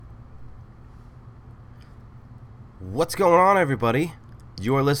What's going on, everybody?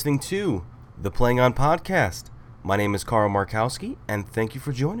 You're listening to the Playing On Podcast. My name is Carl Markowski, and thank you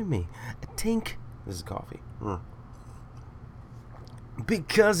for joining me. Tink. This is coffee.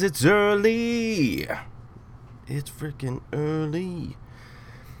 Because it's early. It's freaking early.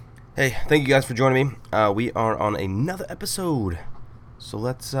 Hey, thank you guys for joining me. We are on another episode. So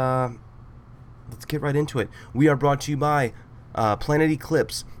let's get right into it. We are brought to you by Planet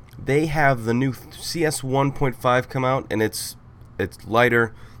Eclipse. They have the new CS 1.5 come out, and it's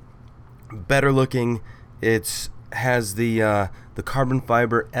lighter, better looking. It has the carbon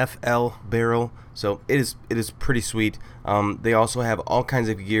fiber FL barrel, so it is pretty sweet. They also have all kinds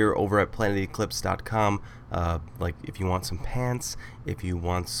of gear over at planeteclipse.com. Like if you want some pants, if you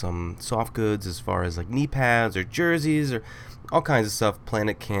want some soft goods as far as like knee pads or jerseys or all kinds of stuff,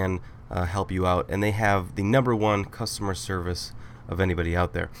 Planet can help you out, and they have the #1 customer service of anybody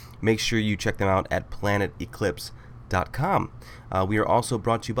out there. Make sure you check them out at planeteclipse.com. We are also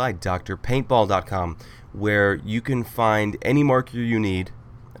brought to you by drpaintball.com, where you can find any marker you need.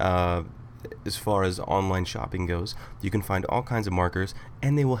 As far as online shopping goes, you can find all kinds of markers,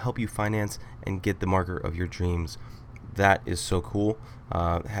 and they will help you finance and get the marker of your dreams. That is so cool,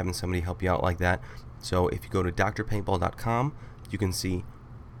 having somebody help you out like that. So if you go to drpaintball.com, you can see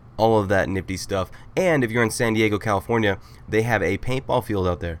all of that nifty stuff. And if you're in San Diego, California, they have a paintball field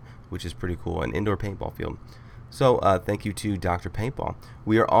out there, which is pretty cool, an indoor paintball field. So thank you to Dr. Paintball.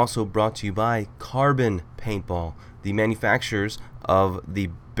 We are also brought to you by Carbon Paintball, the manufacturers of the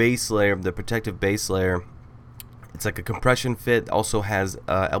base layer, the protective base layer. It's like a compression fit, also has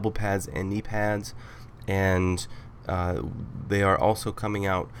elbow pads and knee pads, and they are also coming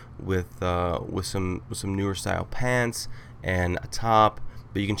out with some newer style pants and a top.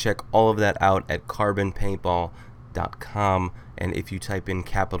 But you can check all of that out at carbonpaintball.com, and if you type in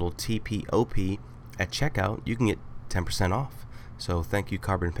capital TPOP at checkout, you can get 10% off. So thank you,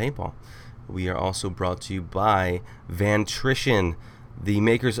 Carbon Paintball. We are also brought to you by Vantrition, the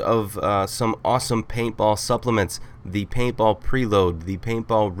makers of some awesome paintball supplements, the Paintball Preload, the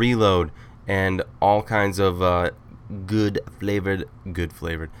Paintball Reload, and all kinds of good flavored,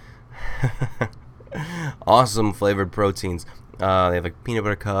 awesome flavored proteins. They have like peanut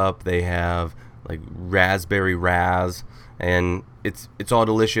butter cup, they have like raspberry raz, and it's all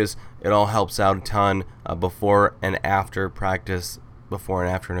delicious. It all helps out a ton before and after practice, before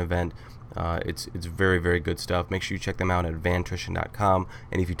and after an event. It's very, very good stuff. Make sure you check them out at vantrition.com,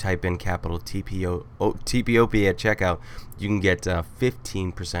 and if you type in capital TPOP at checkout, you can get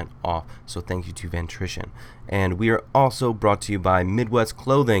 15% off. So thank you to Vantrition. And we are also brought to you by Midwest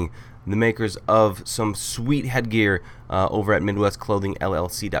Clothing, the makers of some sweet headgear over at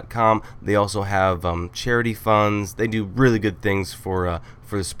MidwestClothingLLC.com. They also have charity funds. They do really good things for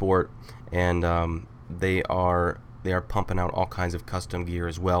the sport, and they are pumping out all kinds of custom gear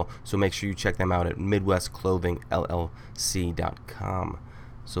as well. So make sure you check them out at MidwestClothingLLC.com.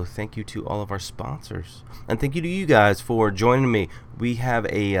 So thank you to all of our sponsors, and thank you to you guys for joining me. We have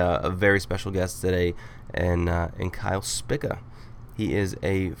a very special guest today, and Kyle Spicka. He is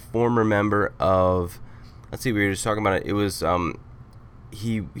a former member of, let's see, we were just talking about it. It was,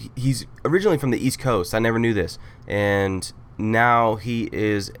 he's originally from the East Coast. I never knew this. And now he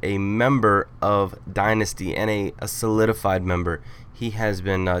is a member of Dynasty and a solidified member. He has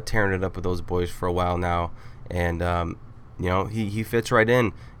been tearing it up with those boys for a while now. And, he fits right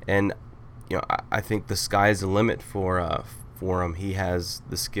in. And, I think the sky's the limit for him. He has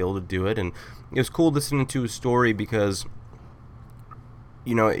the skill to do it. And it was cool listening to his story because,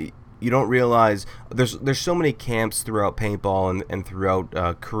 you don't realize there's so many camps throughout paintball and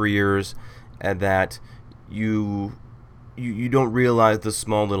throughout careers that you don't realize the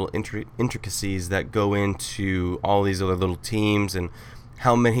small little intricacies that go into all these other little teams, and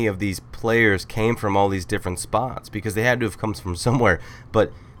how many of these players came from all these different spots, because they had to have come from somewhere,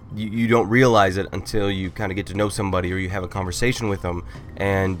 but you don't realize it until you kind of get to know somebody or you have a conversation with them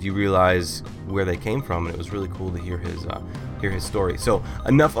and you realize where they came from. And it was really cool to hear his story. So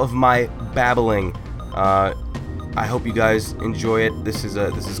enough of my babbling. I hope you guys enjoy it. This is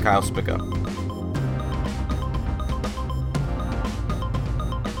Kyle Spicka.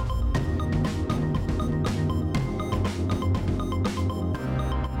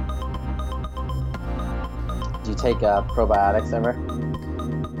 Do you take probiotics ever?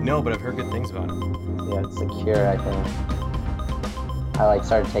 No, but I've heard good things about it. Yeah, it's a cure, I think. I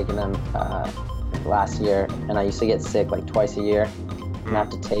started taking them last year, and I used to get sick like twice a year and have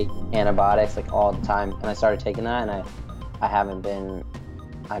to take antibiotics like all the time. And I started taking that, and I haven't been.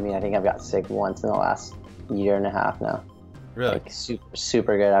 I think I've got sick once in the last year and a half now. Really? Like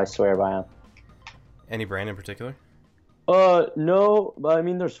super good. I swear by them. Any brand in particular? No, but I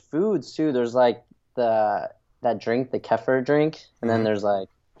mean, there's foods too. There's like that drink, the kefir drink, and then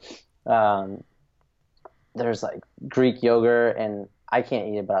um, there's like Greek yogurt, and I can't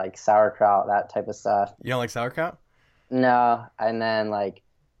eat it, but like sauerkraut, that type of stuff. You don't like sauerkraut? No, and then like,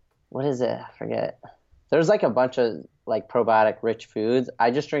 what is it? I forget. There's like a bunch of like probiotic rich foods.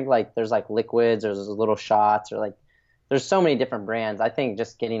 I just drink like there's like liquids, or there's little shots, or like there's so many different brands. I think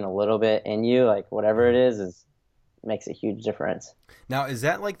just getting a little bit in you, like whatever it is makes a huge difference. Now, is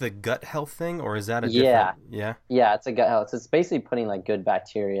that like the gut health thing, or is that a Yeah, different? Yeah. yeah, it's a gut health. It's basically putting like good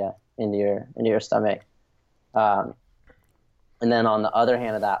bacteria into your stomach. Um, and then on the other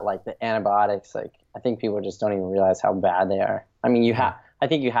hand of that, like the antibiotics, like I think people just don't even realize how bad they are. I mean, I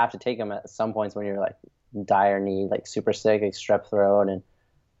think you have to take them at some points when you're like dire need, like super sick, like strep throat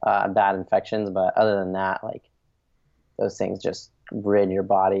and bad infections. But other than that, like those things just rid your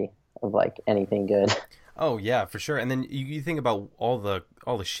body of like anything good. Oh yeah, for sure. And then you think about all the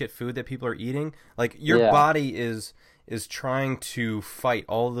shit food that people are eating. Like your Yeah. body is trying to fight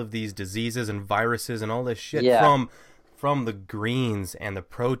all of these diseases and viruses and all this shit Yeah. from the greens and the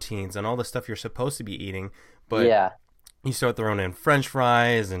proteins and all the stuff you're supposed to be eating. But Yeah, you start throwing in French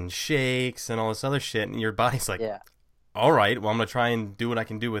fries and shakes and all this other shit, and your body's like, yeah, all right, well, I'm gonna try and do what I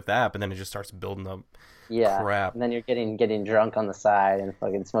can do with that. But then it just starts building up yeah. crap. And then you're getting drunk on the side and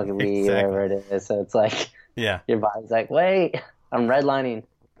fucking smoking weed, Exactly. whatever it is. So it's like Yeah. your body's like, wait, I'm redlining.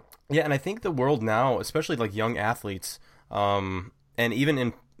 Yeah, and I think the world now, especially like young athletes, and even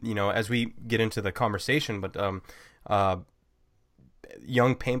in as we get into the conversation, but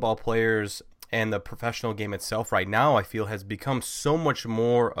young paintball players and the professional game itself right now, I feel has become so much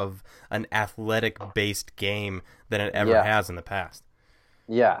more of an athletic-based game than it ever Yeah. has in the past.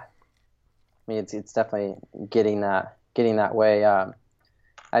 Yeah, I mean it's definitely getting that way. I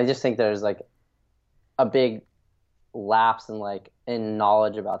just think there's like a big lapse in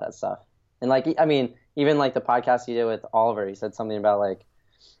knowledge about that stuff. And like I mean, even like the podcast you did with Oliver, he said something about like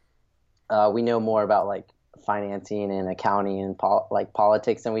we know more about like financing and accounting and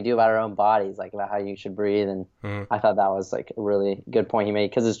politics than we do about our own bodies, like about how you should breathe. And I thought that was like a really good point he made,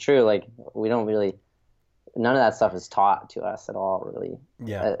 because it's true. Like we don't really, none of that stuff is taught to us at all, really.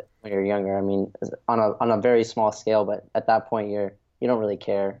 Yeah. When you're younger, I mean, on a very small scale, but at that point you don't really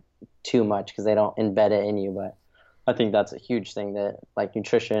care too much because they don't embed it in you. But I think that's a huge thing, that like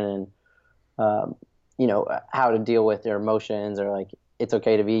nutrition and how to deal with your emotions, or like it's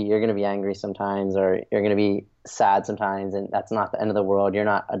okay to you're going to be angry sometimes, or you're going to be sad sometimes, and that's not the end of the world. You're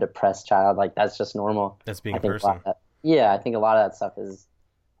not a depressed child. Like that's just normal. That's being I a think person. I think a lot of that stuff is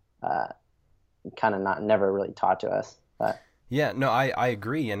kind of never really taught to us. But Yeah, no, I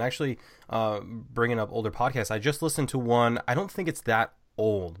agree. And actually, bringing up older podcasts, I just listened to one. I don't think it's that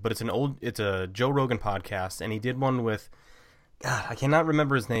old, but it's a Joe Rogan podcast, and he did one with, God, I cannot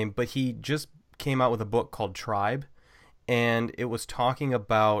remember his name, but he just came out with a book called Tribe, and it was talking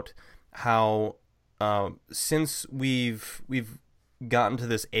about how since we've gotten to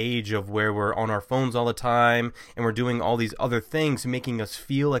this age of where we're on our phones all the time and we're doing all these other things making us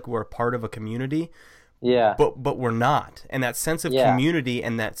feel like we're a part of a community, yeah, but we're not. And that sense of community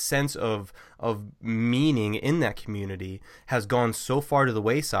and that sense of meaning in that community has gone so far to the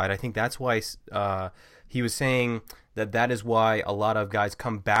wayside. I think that's why he was saying that is why a lot of guys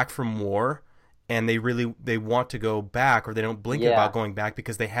come back from war and they want to go back, or they don't blink about going back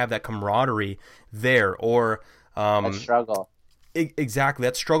because they have that camaraderie there, or that struggle. Exactly,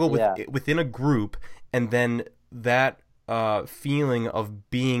 that struggle within a group, and then that feeling of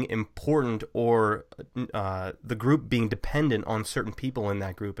being important, or the group being dependent on certain people in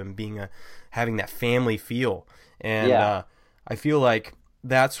that group, and having that family feel. And I feel like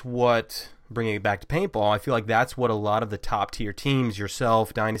that's what, bringing it back to paintball, I feel like that's what a lot of the top tier teams,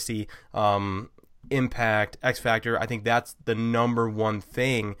 yourself, Dynasty, Impact, X Factor, I think that's the number one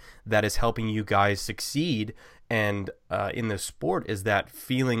thing that is helping you guys succeed and in the sport, is that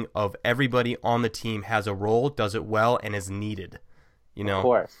feeling of everybody on the team has a role, does it well, and is needed. Of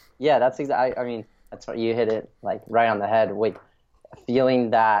course. Yeah, that's exactly. I mean, that's what you hit it like right on the head. Wait,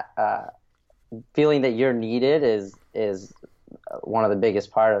 feeling that you're needed is one of the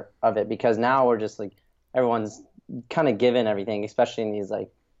biggest part of it, because now we're just like, everyone's kind of given everything, especially in these like,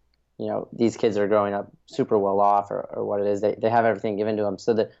 these kids are growing up super well off, or what it is, they have everything given to them.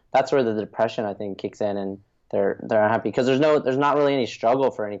 So that's where the depression, I think, kicks in, and they're unhappy because there's not really any struggle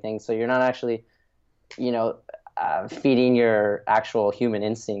for anything. So you're not actually, feeding your actual human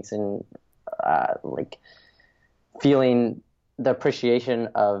instincts, and like feeling the appreciation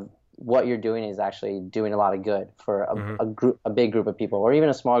of what you're doing is actually doing a lot of good for a big group of people, or even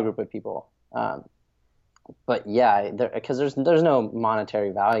a small group of people. But yeah, because there's no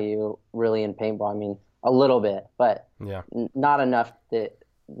monetary value really in paintball. I mean, a little bit, but Yeah. not enough that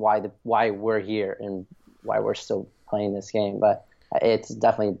why we're here and why we're still playing this game. But it's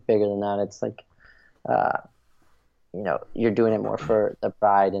definitely bigger than that. It's like, you're doing it more for the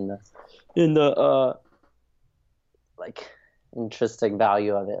pride and the like intrinsic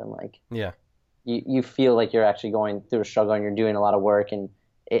value of it, and like Yeah. you feel like you're actually going through a struggle and you're doing a lot of work, and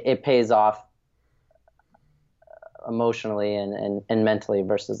it pays off emotionally and mentally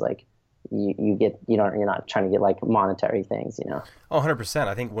versus like you're not trying to get like monetary things. Oh, 100%.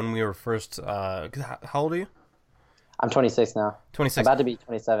 I think when we were first, 'cause how old are you? I'm 26 now. 26. About to be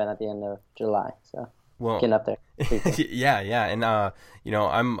 27 at the end of July, so Well, getting up there. yeah, and I'm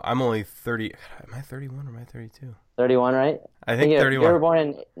only 30. Am I 31 or am I 32? 31, right? I think you 31. You were born in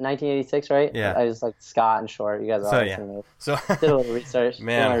 1986, right? Yeah. I was like Scott and Short. You guys are So all yeah. teammates. So Did a little research.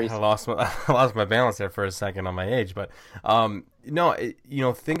 man, I lost my balance there for a second on my age, but no,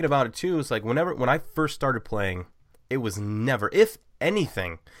 thinking about it too, it's like when I first started playing, it was never, if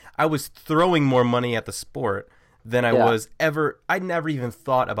anything, I was throwing more money at the sport than I was ever. I never even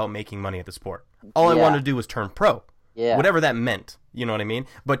thought about making money at the sport. All I wanted to do was turn pro. Yeah. Whatever that meant, you know what I mean?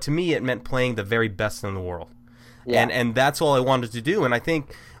 But to me, it meant playing the very best in the world. Yeah. And that's all I wanted to do. And I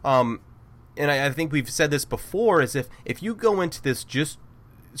think, I think we've said this before, is if you go into this just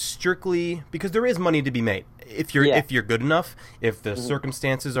strictly because there is money to be made if you're good enough, if the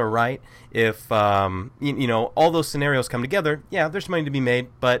circumstances are right, if all those scenarios come together, there's money to be made,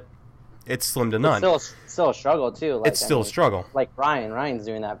 but it's slim to none. It's still a struggle too. Like, it's still a struggle. Like Ryan's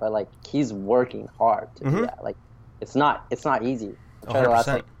doing that, but like he's working hard to do that. Like it's not easy. I tried the last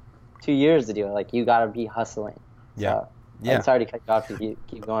like 2 years to do it. Like you got to be hustling. Yeah. So, I'm sorry to cut you off if you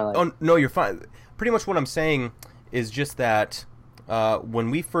keep going. Like, oh no, you're fine. Pretty much what I'm saying is just that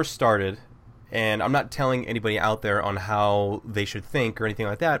when we first started, and I'm not telling anybody out there on how they should think or anything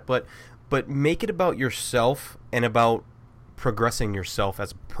like that, but make it about yourself and about progressing yourself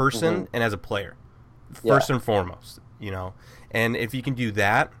as a person and as a player, first and foremost. And if you can do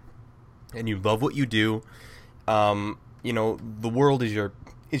that, and you love what you do, the world is your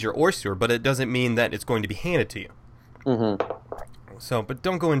oyster, but it doesn't mean that it's going to be handed to you. So, but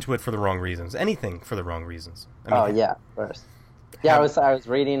don't go into it for the wrong reasons. Anything for the wrong reasons. of course. Yeah, I was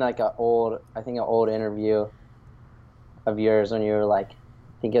reading like an old interview of yours when you were like,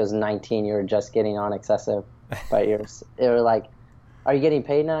 I think it was 19. You were just getting on excessive, but they were like, "Are you getting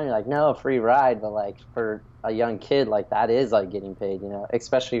paid now?" And you're like, "No, a free ride." But like for a young kid, like that is like getting paid,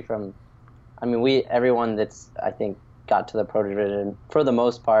 especially from. I mean, everyone that's I think got to the pro division for the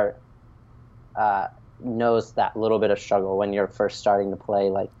most part knows that little bit of struggle when you're first starting to play,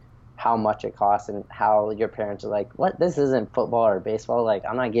 like how much it costs and how your parents are like, "What? This isn't football or baseball. Like,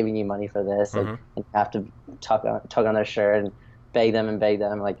 I'm not giving you money for this." And have to tug on their shirt and beg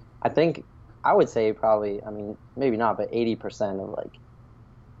them. Like, I think I would say probably, I mean, maybe not, but 80% of like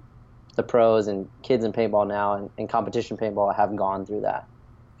the pros and kids in paintball now and competition paintball have gone through that.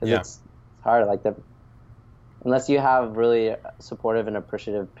 Because it's hard. Like unless you have really supportive and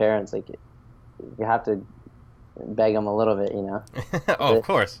appreciative parents, like you have to beg them a little bit, Oh, of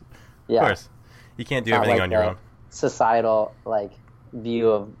course. Of course. You can't do everything on your own. Societal like view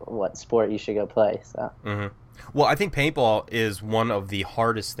of what sport you should go play. So. Well, I think paintball is one of the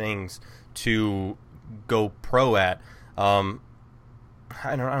hardest things to go pro at. I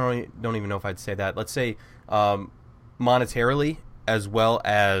don't even know if I'd say that. Let's say monetarily, as well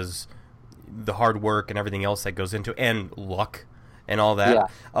as the hard work and everything else that goes into, and luck and all that.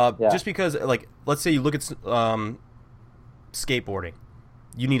 Just because, like, let's say you look at skateboarding.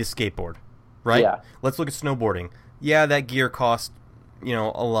 You need a skateboard, right? Yeah. Let's look at snowboarding. Yeah, that gear costs,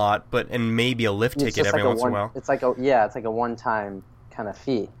 a lot, and maybe a lift ticket every once in a while. It's like a one-time kind of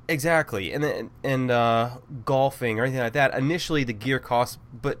fee. Exactly. And golfing or anything like that. Initially, the gear costs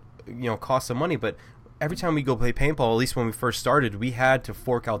some money, but every time we go play paintball, at least when we first started, we had to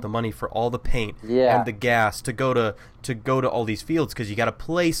fork out the money for all the paint and the gas to go to all these fields, because you got to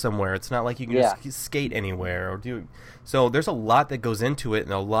play somewhere. It's not like you can just skate anywhere or do. So there's a lot that goes into it,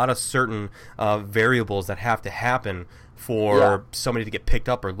 and a lot of certain variables that have to happen for somebody to get picked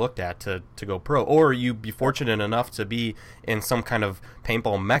up or looked at to go pro, or you be fortunate enough to be in some kind of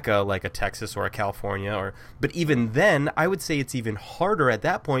paintball mecca like a Texas or a California, but even then I would say it's even harder at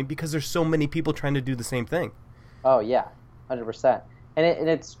that point because there's so many people trying to do the same thing. Oh yeah, 100%. And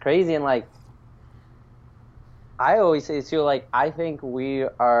it's crazy, and like I always say too, like I think we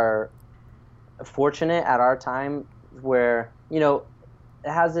are fortunate at our time where it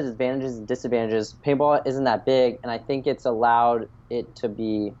has its advantages and disadvantages. Paintball isn't that big, and I think it's allowed it to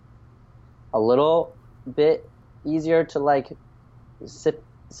be a little bit easier to like sip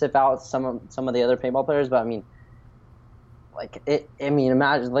out some of the other paintball players, but I mean, like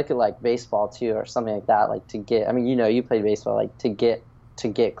imagine look at like baseball too or something like that. Like to get, I mean, you played baseball, like to get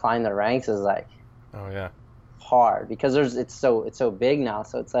climb the ranks is like, oh yeah, hard because it's so big now.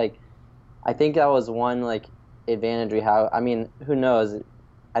 So it's like, I think that was one like advantage we have. I mean, who knows?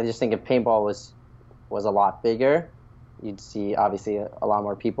 I just think if paintball was a lot bigger, you'd see obviously a lot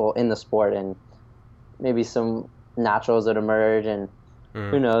more people in the sport and maybe some naturals would emerge and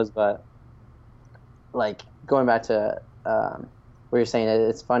who knows. But like going back to what you're saying,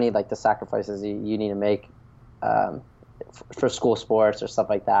 it's funny like the sacrifices you need to make for school sports or stuff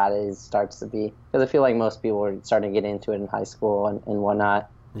like that. It starts to be, because I feel like most people are starting to get into it in high school and whatnot.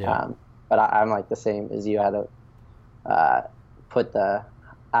 Yeah. But I'm like the same as you. I had to put the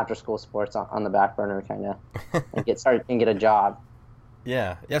after school sports on the back burner kind of and get a job.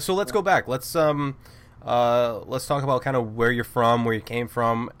 Yeah. So let's go back. Let's talk about kind of where you're from, where you came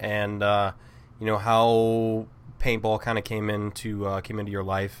from, and how paintball kind of came into your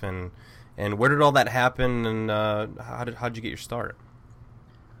life, and where did all that happen, and how did you get your start?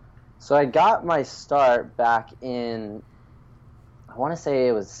 So I got my start back in, I want to say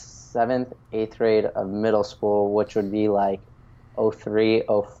it was 7th, 8th grade of middle school, which would be like 03,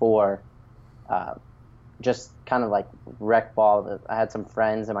 04. Just kind of like rec ball. I had some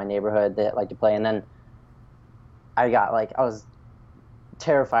friends in my neighborhood that liked to play, and then I was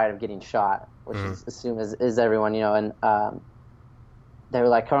terrified of getting shot, which is assumed is everyone, and they were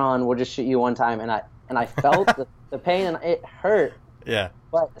like, "Come on, we'll just shoot you one time," and I felt the pain and it hurt. Yeah.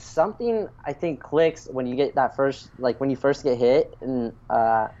 But something I think clicks when you get that first, like when you first get hit, and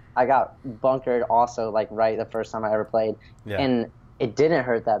I got bunkered also like right the first time I ever played, and it didn't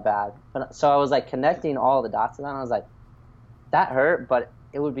hurt that bad. But so I was like connecting all the dots, and then I was like, that hurt, but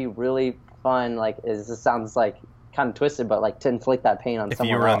it would be really fun. Like this sounds like kind of twisted, but like to inflict that pain on someone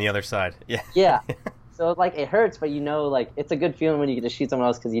if you were else. On the other side. Yeah. Yeah. So like it hurts, but like it's a good feeling when you get to shoot someone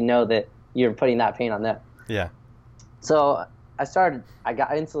else because you know that you're putting that pain on them. Yeah. So I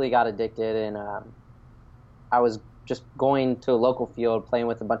instantly got addicted, and I was just going to a local field playing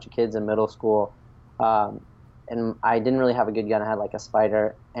with a bunch of kids in middle school, and I didn't really have a good gun. I had like a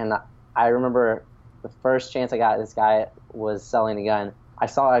Spider, and I remember the first chance I got, this guy was selling a gun. I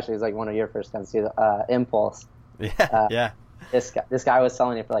saw actually, it was like one of your first guns too, Impulse. Yeah. Yeah. This guy was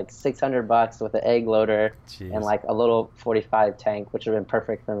selling it for like $600 with an egg loader. Jeez. And like a little 45 tank, which would have been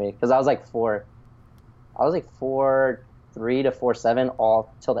perfect for me because I was like 4'3" to 4'7"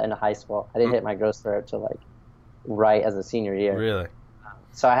 all till the end of high school. I didn't hit my gross throat till like right as a senior year. Really?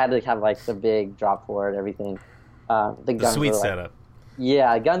 So I had to have like the big drop forward, everything. The guns sweet were, like, setup.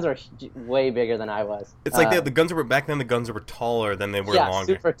 Yeah, guns were way bigger than I was. It's like the guns were back then. The guns were taller than they were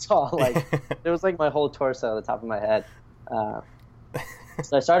longer. Yeah, super tall. Like it was like my whole torso at the top of my head.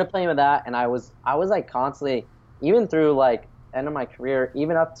 So I started playing with that, and I was like constantly, even through like end of my career,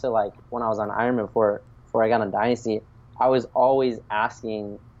 even up to like when I was on Ironman before I got on Dynasty, I was always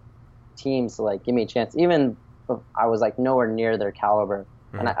asking teams to like give me a chance, even if I was like nowhere near their caliber.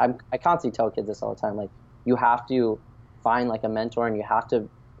 And I constantly tell kids this all the time, like you have to find like a mentor, and you have to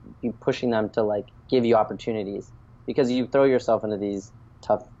be pushing them to like give you opportunities, because you throw yourself into these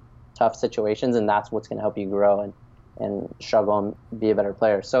tough situations, and that's what's going to help you grow and struggle and be a better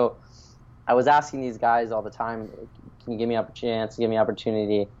player. So I was asking these guys all the time, can you give me a chance, give me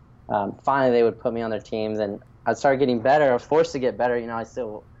opportunity? Finally they would put me on their teams, and I started getting better. I was forced to get better. I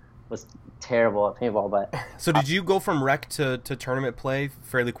still was terrible at paintball, but so did you go from rec to tournament play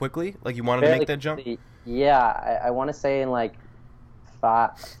fairly quickly? Like you wanted to make that jump? Yeah, I want to say in like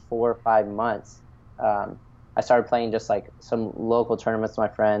 4 or 5 months, I started playing just like some local tournaments with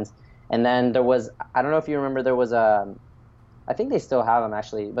my friends. And then there was, I don't know if you remember, there was I think they still have them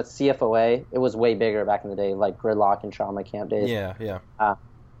actually, but CFOA, it was way bigger back in the day, like Gridlock and Trauma Camp days. Yeah.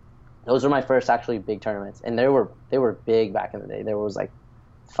 Those were my first actually big tournaments, and they were big back in the day. There was like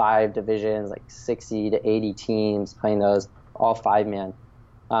 5 divisions, like 60 to 80 teams playing those, all 5-man.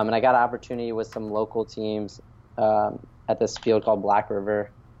 And I got an opportunity with some local teams at this field called Black River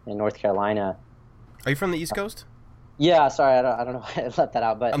in North Carolina. Are you from the East Coast? Yeah, sorry, I don't know why I left that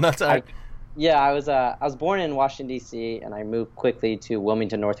out, but I'm not sorry. I was born in Washington D.C. and I moved quickly to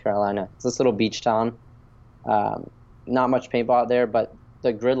Wilmington, North Carolina. It's this little beach town. Not much paintball out there, but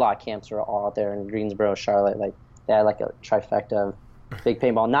the Gridlock camps were all out there in Greensboro, Charlotte. Like they had like a trifecta of big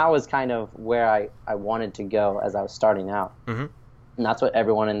paintball. And that was kind of where I wanted to go as I was starting out. Mm-hmm. And that's what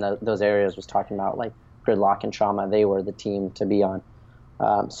everyone in those areas was talking about, like Gridlock and Trauma. They were the team to be on.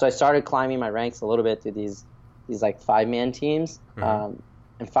 So I started climbing my ranks a little bit through these like 5-man teams.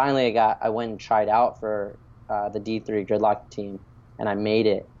 Mm-hmm. And finally I went and tried out for the D3 gridlock team, and I made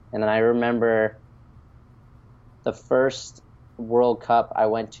it. And then I remember the first World Cup I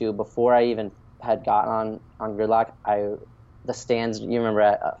went to, before I even had gotten on gridlock, the stands, you remember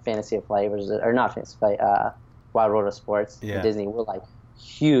at Fantasy of Flight, or not Fantasy of Flight, Wild World of Sports in Disney, were like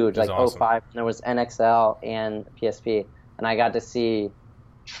huge, like awesome. 05. And there was NXL and PSP, and I got to see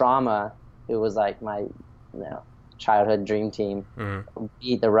Trauma, who was like my childhood dream team,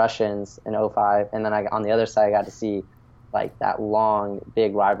 beat the Russians in 05. And then on the other side, I got to see like that long,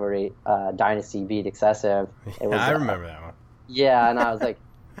 big rivalry, Dynasty beat Excessive. It was, I remember that one. Yeah, and I was like,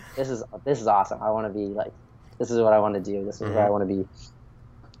 this is awesome. I want to be like, this is what I want to do. This is where I want to be.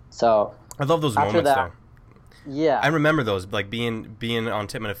 So I love those moments, though. Yeah, I remember those, like being on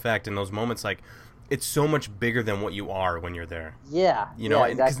Tip and Effect, and those moments, like it's so much bigger than what you are when you're there. Yeah, you know,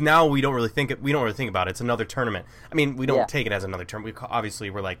 because exactly. now we don't really think about it. It's another tournament. I mean, we don't take it as another tournament. Obviously,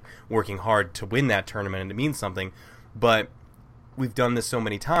 we're like working hard to win that tournament, and it means something. But we've done this so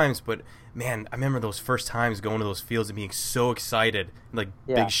many times. But man, I remember those first times going to those fields and being so excited, like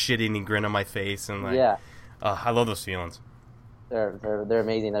big shit-eating grin on my face, and like, I love those feelings. They're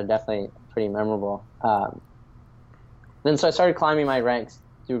amazing. They're definitely pretty memorable. Then so I started climbing my ranks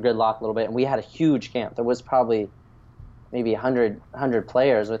through gridlock a little bit, and we had a huge camp. There was probably maybe 100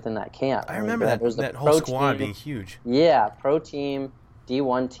 players within that camp. I remember that whole squad being huge. Yeah, pro team,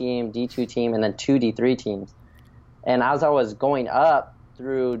 D1 team, D2 team, and then 2 D3 teams. And as I was going up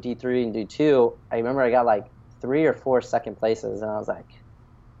through D3 and D2, I remember I got like 3 or 4 second places, and I was like,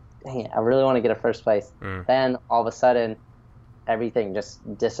 dang it, I really want to get a first place. Then all of a sudden, everything just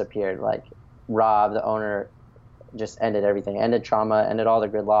disappeared. Like Rob, the owner, just ended everything, ended Trauma, ended all the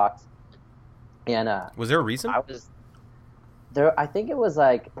gridlocks. And was there a reason? I think it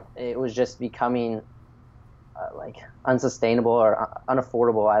was just becoming like unsustainable or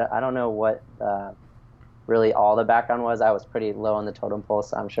unaffordable. I don't know what really all the background was. I was pretty low on the totem pole,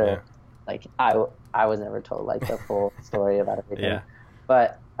 so I'm sure like I was never told like the full story about everything.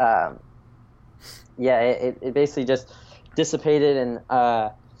 But it basically just dissipated, and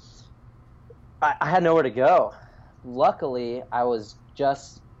I had nowhere to go. Luckily, I was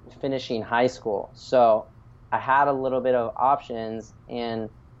just finishing high school, so I had a little bit of options. And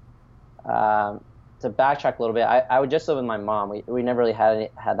to backtrack a little bit, I would just live with my mom. We never really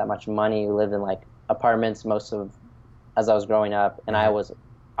had that much money. We lived in like apartments as I was growing up, and I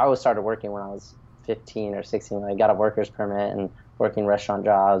started working when I was 15 or 16. I got a worker's permit and working restaurant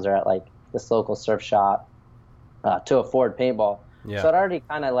jobs or at like this local surf shop to afford paintball. So I'd already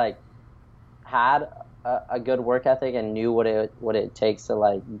kind of like had a good work ethic and knew what it takes to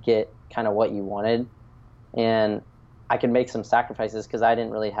like get kind of what you wanted, and I could make some sacrifices because I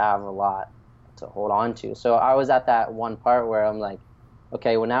didn't really have a lot to hold on to. So I was at that one part where I'm like,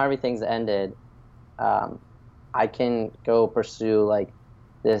 okay, well now everything's ended. I can go pursue like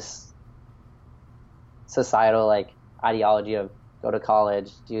this societal like ideology of go to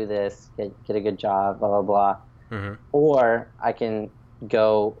college, do this, get a good job, blah blah blah, or I can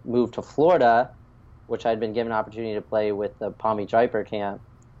go move to Florida, which I'd been given an opportunity to play with the Palm Beach Viper camp,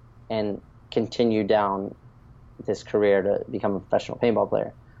 and continue down this career to become a professional paintball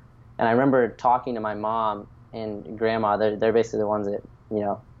player. And I remember talking to my mom and grandma. They're basically the ones that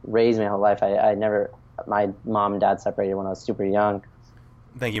raised me my whole life. My mom and dad separated when I was super young.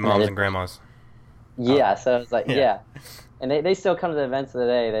 Thank you, moms and grandmas. Yeah, so it's like and they still come to the events of the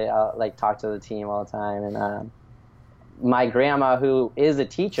day. They like talk to the team all the time. And my grandma, who is a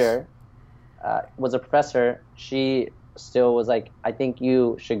teacher, was a professor. She still was like, I think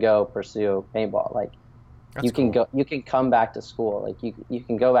you should go pursue paintball. Like, you can come back to school. Like you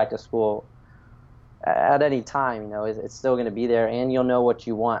can go back to school at any time. It's still going to be there, and you'll know what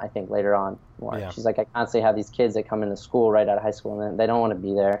you want, I think, later on more. She's like, I constantly have these kids that come into school right out of high school, and they don't want to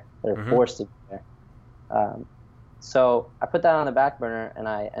be there. They're forced to be there. So I put that on the back burner, and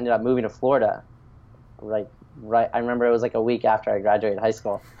I ended up moving to Florida. Right. I remember it was like a week after I graduated high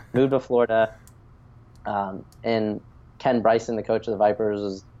school. Moved to Florida, and Ken Bryson, the coach of the Vipers,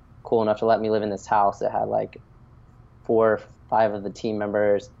 was cool enough to let me live in this house that had like 4 or 5 of the team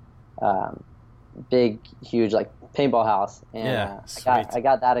members, big, huge like paintball house, and I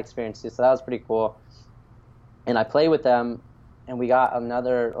got that experience too. So that was pretty cool. And I played with them, and we got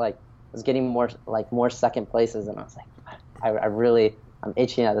another I was getting more second places, and I was like, I'm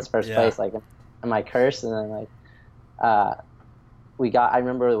itching at this first place. Like, am I cursed? And then I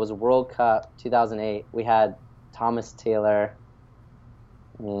remember it was World Cup 2008. We had Thomas Taylor,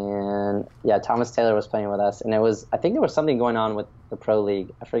 and Thomas Taylor was playing with us, and I think there was something going on with the Pro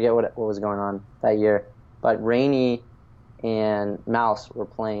League. I forget what was going on that year, but Rainey and Mouse were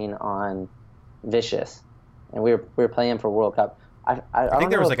playing on Vicious, and we were playing for World Cup. I think don't there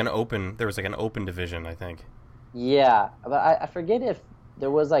know was if, like an open division, I think. yeah, but I forget if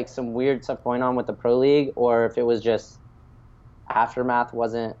there was like some weird stuff going on with the Pro League, or if it was just Aftermath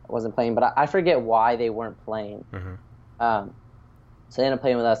wasn't playing. But I forget why they weren't playing. So they ended up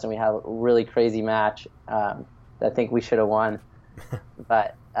playing with us, and we had a really crazy match that I think we should have won.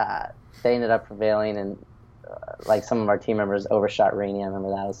 But they ended up prevailing, and like some of our team members overshot Rainy. I remember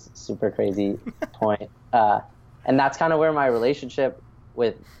that was a super crazy point. And that's kind of where my relationship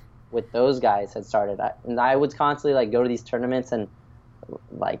with those guys had started. And I would constantly like go to these tournaments and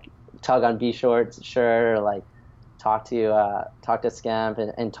like tug on B Short's shirt, or like talk to Scamp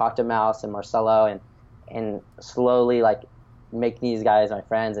and talk to Mouse and Marcelo, and slowly like making these guys my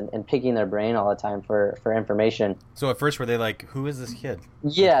friends and picking their brain all the time for information. So at first were they like, who is this kid?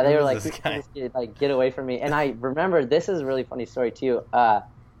 Yeah, they were like, this guy? This kid? Like, get away from me. And I remember, this is a really funny story too.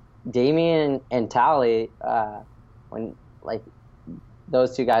 Damien and Tally, when like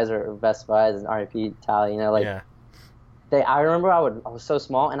those two guys are best buds, and RIP Tally, you know, like I remember I was so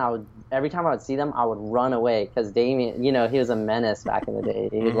small, and every time I would see them, I would run away, because Damien, you know, he was a menace back in the day.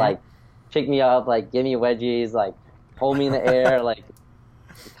 He would like pick me up, like give me wedgies, like hold me in the air, like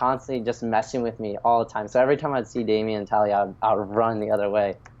constantly just messing with me all the time. So every time I'd see Damien and Tally, I would run the other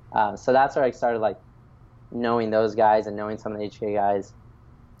way. So that's where I started like knowing those guys and knowing some of the HK guys.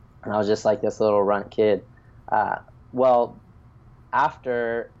 And I was just like this little runt kid. Well,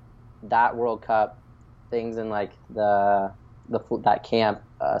 after that World Cup, things in like that camp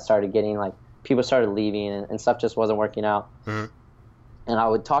started getting like, people started leaving, and stuff just wasn't working out. And I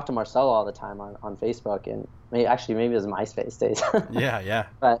would talk to Marcelo all the time on Facebook, and maybe it was MySpace days. Yeah.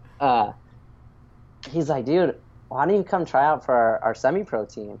 But he's like, dude, why don't you come try out for our semi-pro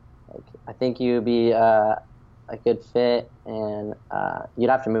team? Like, I think you'd be a good fit, and you'd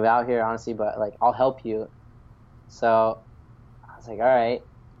have to move out here, honestly, but like I'll help you. So I was like, all right,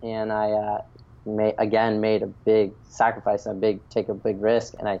 and I made a big sacrifice and take a big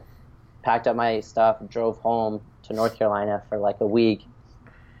risk, and I packed up my stuff, drove home to North Carolina for like a week,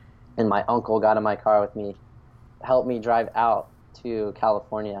 and my uncle got in my car with me, helped me drive out to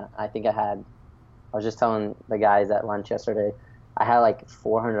California. I was just telling the guys at lunch yesterday, I had like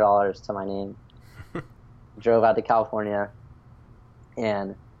 $400 to my name. Drove out to California,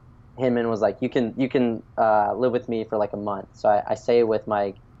 and Hinman was like, you can live with me for like a month. So I stayed with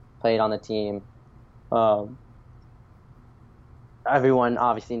Mike, played on the team. Everyone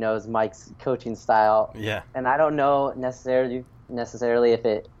obviously knows Mike's coaching style. Yeah. And I don't know necessarily if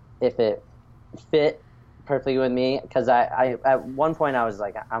it fit perfectly with me, because I at one point I was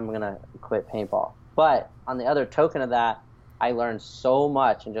like, I'm gonna quit paintball. But on the other token of that, I learned so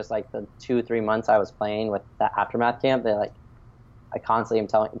much in just like the 2-3 months I was playing with the Aftermath camp, that like I constantly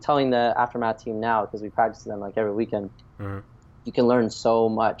am telling the Aftermath team now, because we practice them like every weekend. You can learn so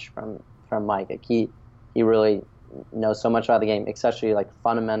much from Mike. Like he really knows so much about the game, especially like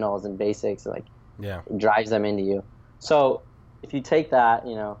fundamentals and basics. Like, it drives them into you. So if you take that,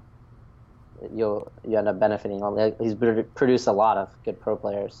 you know, you end up benefiting. He's produced a lot of good pro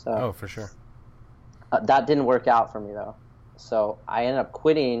players. So oh, for sure. That didn't work out for me though. So I ended up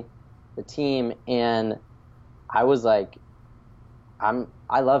quitting the team, and I was like,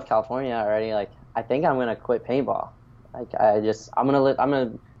 I love California already. Like, I think I'm gonna quit paintball. Like, I'm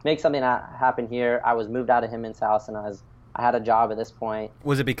gonna make something happen here. I was moved out of Hinman's house, and I had a job at this point.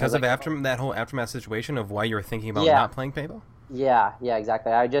 Was it because of that whole Aftermath situation of why you were thinking about not playing paintball? Yeah,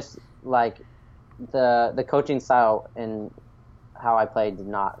 exactly. I just like the coaching style and how I played did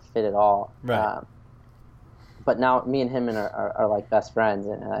not fit at all. Right. But now me and Hinman are like best friends,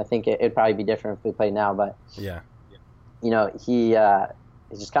 and I think it'd probably be different if we played now. But yeah, you know, he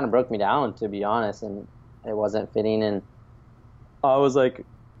just kind of broke me down, to be honest, and it wasn't fitting. And I was like,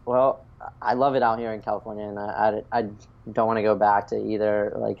 well, I love it out here in California, and I don't want to go back to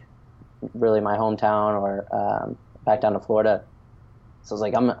either like really my hometown or back down to Florida. So I was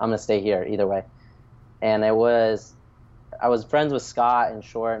like, I'm gonna stay here either way. And I was friends with Scott and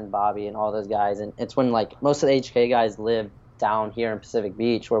Short and Bobby and all those guys, and it's when like most of the HK guys live down here in Pacific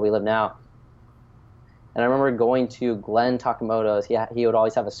Beach where we live now. And I remember going to Glenn Takamoto's. He would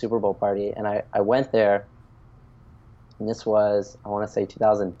always have a Super Bowl party, and I went there, and this was, I want to say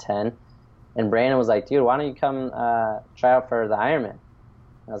 2010, and Brandon was like, dude, why don't you come try out for the Ironman? And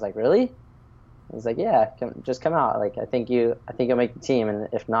I was like, really? He's like, yeah, just come out. Like, I think you'll make the team, and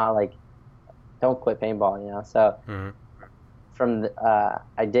if not, like, don't quit paintball, you know? So from I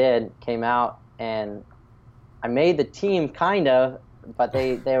came out, and I made the team kind of, but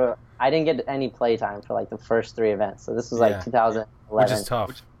they were, I didn't get any play time for like the first 3 events. So this was like 2011. Which is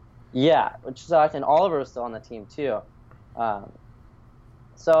tough. Yeah, which sucked, and Oliver was still on the team too.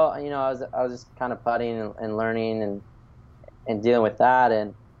 So you know, I was just kind of putting and learning and dealing with that,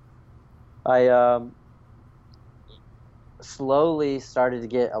 and I slowly started to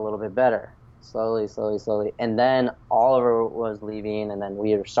get a little bit better. Slowly, and then Oliver was leaving, and then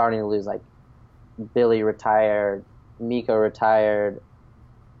we were starting to lose. Like Billy retired, Miko retired,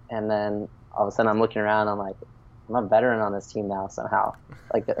 and then all of a sudden I'm looking around. I'm like, I'm a veteran on this team now somehow.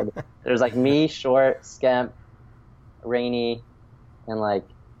 Like there's like me, Short, Skemp, Rainey, and like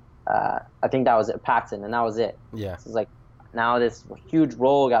I think that was it, Paxton, and that was it. Yeah. So it's like now this huge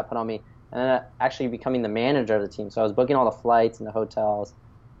role got put on me, and then actually becoming the manager of the team. So I was booking all the flights and the hotels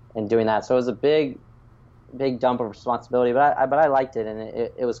and doing that. So it was a big dump of responsibility, but I liked it, and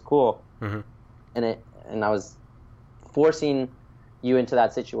it was cool. Mm-hmm. And I was forcing you into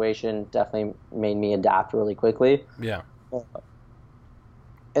that situation definitely made me adapt really quickly. Yeah.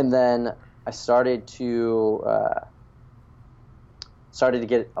 And then I started to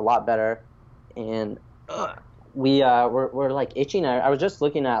get a lot better, and we're like itching. I was just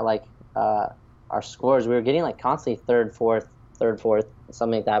looking at like our scores. We were getting like constantly third, fourth,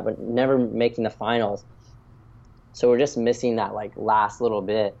 something like that, but never making the finals. So we're just missing that like last little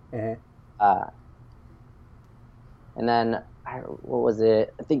bit. Mm-hmm. And then what was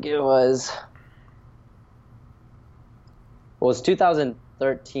it? I think it was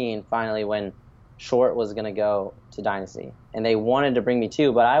 2013 finally when Short was gonna go to Dynasty, and they wanted to bring me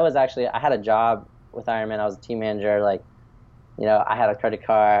too. But I had a job with Ironman. I was a team manager. Like, you know, I had a credit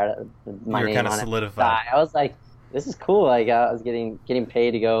card. My name kind of on solidified. I was like, this is cool. Like I was getting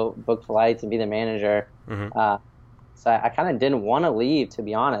paid to go book flights and be the manager. Mm-hmm. So I kind of didn't want to leave, to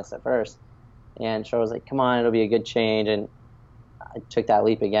be honest, at first. And Short was like, come on, it'll be a good change. And I took that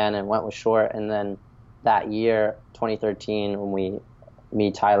leap again and went with Short. And then that year, 2013, when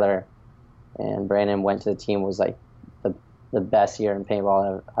me, Tyler, and Brandon went to the team, was like the best year in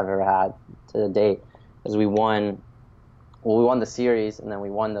paintball I've ever had to the date. Because we won the series, and then we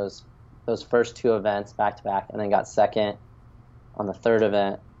won those first 2 events back to back, and then got second on the 3rd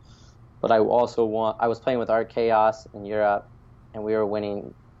event. But I also won. I was playing with Art Chaos in Europe, and we were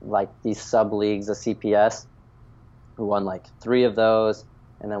winning like these sub leagues of CPS. We won like 3 of those,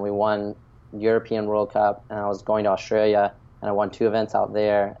 and then we won European World Cup, and I was going to Australia, and I won 2 events out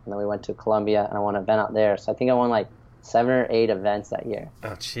there, and then we went to Colombia, and I won an event out there. So I think I won like 7 or 8 events that year. Oh,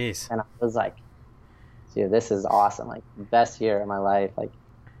 jeez. And I was like, dude, this is awesome. Like, best year of my life. Like,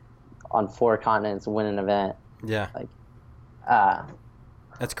 on 4 continents, win an event. Yeah. Like,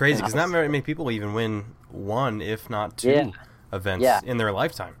 that's crazy, because not very many people even win 1, if not 2 events in their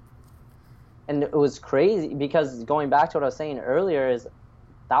lifetime. And it was crazy, because going back to what I was saying earlier, is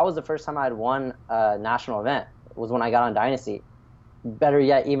that was the first time I had won a national event. It was when I got on Dynasty. Better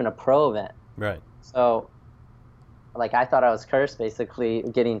yet, even a pro event. Right. So, like, I thought I was cursed, basically,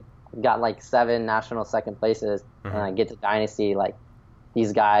 got like 7 national second places, mm-hmm. and I get to Dynasty, like,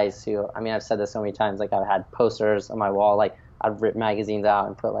 these guys who, I mean, I've said this so many times, like, I've had posters on my wall, like, I'd rip magazines out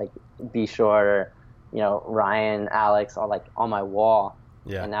and put, like, Be Short or, you know, Ryan, Alex, all, like, on my wall.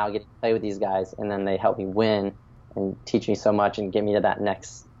 Yeah. And now I get to play with these guys, and then they help me win and teach me so much and get me to that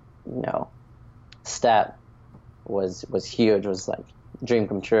next, you know, step was huge, was, like, dream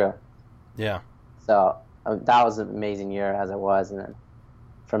come true. Yeah. So that was an amazing year as it was, and then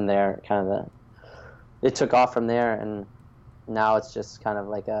from there, kind of it took off from there, and now it's just kind of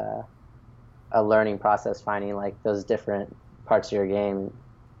like a learning process, finding like those different parts of your game,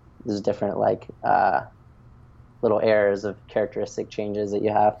 those different like little errors of characteristic changes that you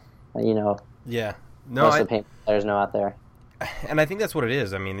have, you know. Yeah. No, most of the paint players know out there. And I think that's what it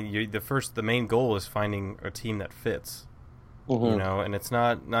is. I mean, the main goal is finding a team that fits. Mm-hmm. You know, and it's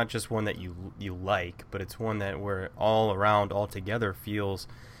not just one that you like, but it's one that where all around, all together feels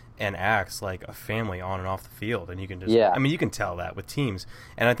and acts like a family on and off the field. And you can just, I mean, you can tell that with teams.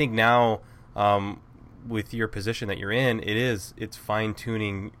 And I think now, with your position that you're in, it's fine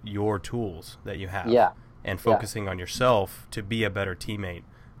tuning your tools that you have, and focusing on yourself to be a better teammate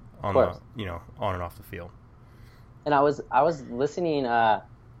on the, you know, on and off the field. And I was listening.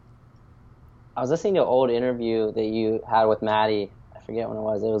 I was listening to an old interview that you had with Maddie. I forget when it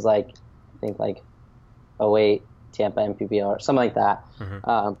was. It was like, I think like 08 Tampa MPB or something like that.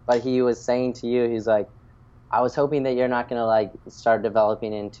 Mm-hmm. But he was saying to you, he's like, I was hoping that you're not going to like start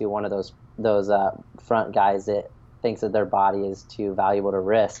developing into one of those front guys that thinks that their body is too valuable to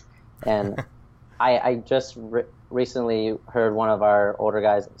risk. And I just recently heard one of our older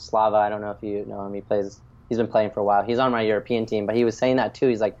guys, Slava, I don't know if you know him, he's been playing for a while. He's on my European team, but he was saying that too.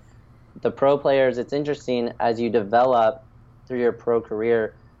 He's like, the pro players, it's interesting as you develop through your pro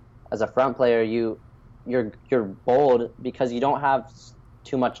career as a front player, you're bold because you don't have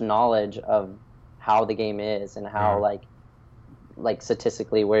too much knowledge of how the game is and how like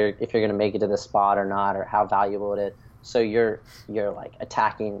statistically where if you're going to make it to the spot or not, or how valuable it is. So you're like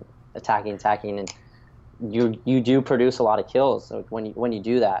attacking, and you do produce a lot of kills. So when you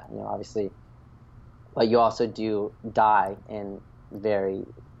do that, obviously, but you also do die in very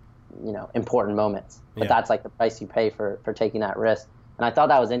important moments. But that's like the price you pay for taking that risk. And I thought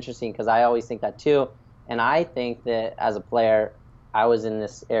that was interesting because I always think that too. And I think that as a player, I was in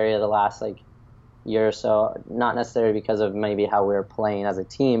this area the last like year or so, not necessarily because of maybe how we were playing as a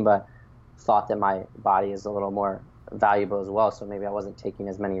team, but thought that my body is a little more valuable as well. So maybe I wasn't taking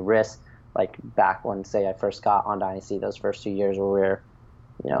as many risks like back when, say, I first got on Dynasty, those first 2 years where we were,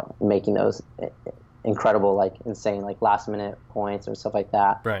 making those incredible, like insane, like last minute points or stuff like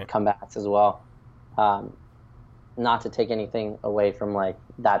that, comebacks as well. Not to take anything away from like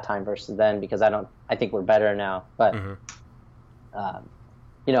that time versus then, because I think we're better now, but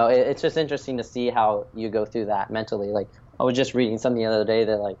it's just interesting to see how you go through that mentally. Like I was just reading something the other day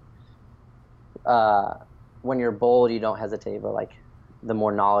that like when you're bold, you don't hesitate, but like the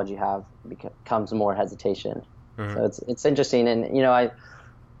more knowledge you have becomes more hesitation. So it's interesting. And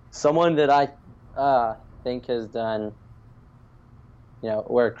someone that I think has done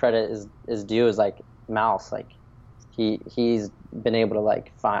where credit is due is like Mouse. Like he's been able to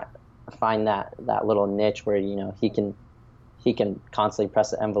like find that little niche where he can constantly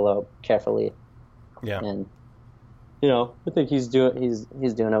press the envelope carefully. And I think he's doing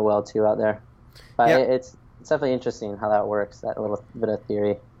it well too out there. But it's definitely interesting how that works, that little bit of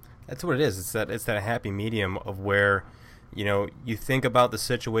theory. That's what it is. It's that happy medium of where you think about the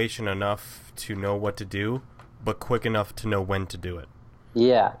situation enough to know what to do, but quick enough to know when to do it.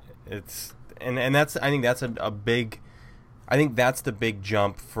 Yeah. And that's, I think that's I think that's the big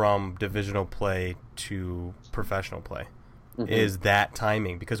jump from divisional play to professional play, is that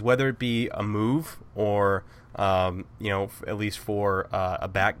timing. Because whether it be a move or, at least for a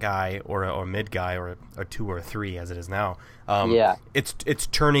back guy or a mid guy or a 2 or a 3 as it is now, it's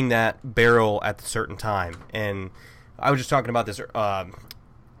turning that barrel at a certain time. And I was just talking about this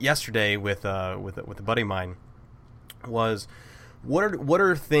yesterday with a buddy of mine. Was what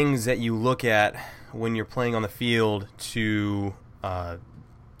are things that you look at when you're playing on the field to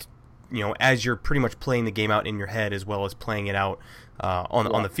as you're pretty much playing the game out in your head as well as playing it out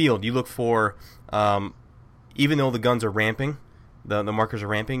on the field? You look for even though the guns are ramping, the markers are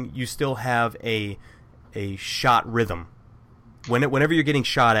ramping, you still have a shot rhythm. Whenever you're getting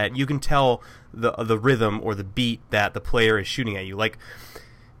shot at, you can tell the rhythm or the beat that the player is shooting at you. Like,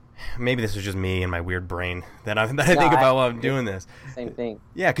 maybe this is just me and my weird brain that I think about while I'm doing this. Same thing.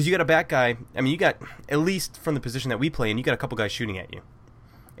 Yeah, because you got a back guy. I mean, you got, at least from the position that we play in, you got a couple guys shooting at you.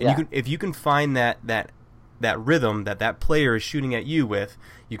 And if you can find that rhythm that player is shooting at you with,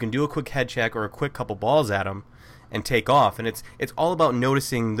 you can do a quick head check or a quick couple balls at him and take off. And it's all about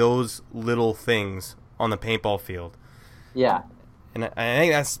noticing those little things on the paintball field. Yeah. And I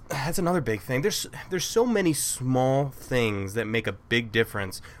think that's another big thing. There's so many small things that make a big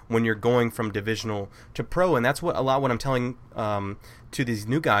difference when you're going from divisional to pro, and that's what I'm telling to these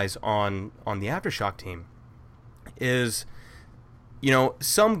new guys on the Aftershock team is,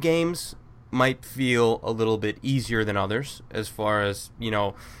 some games might feel a little bit easier than others, as far as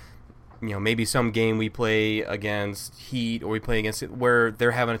maybe some game we play against Heat or we play against it where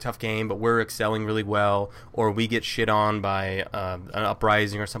they're having a tough game, but we're excelling really well, or we get shit on by an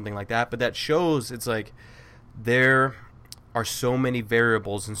uprising or something like that. But that shows it's like there are so many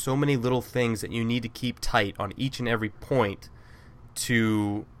variables and so many little things that you need to keep tight on each and every point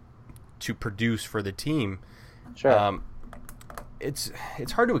to produce for the team. Sure. It's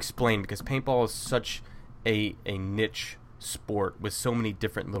hard to explain because paintball is such a niche sport with so many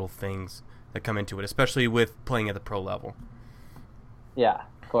different little things that come into it, especially with playing at the pro level. Yeah,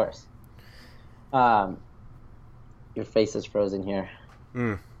 of course. Your face is frozen here.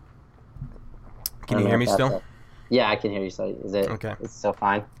 Can you hear me still? Yeah, I can hear you. So is it okay? It's still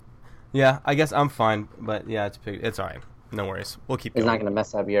fine. Yeah, I guess I'm fine, but yeah, it's all right. No worries. We'll keep going. It's not going to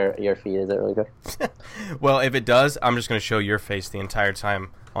mess up your feed, is it really good? Well, if it does, I'm just going to show your face the entire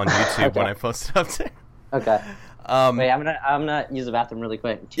time on YouTube when I post it up there. Okay. Wait, I'm gonna use the bathroom really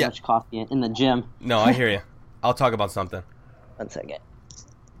quick. Too much coffee in the gym. No, I hear you. I'll talk about something. 1 second.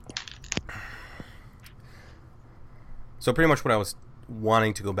 So pretty much what I was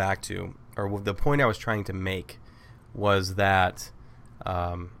wanting to go back to, or the point I was trying to make, was that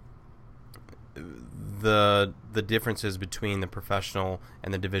the differences between the professional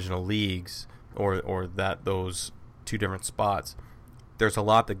and the divisional leagues, or that those two different spots, there's a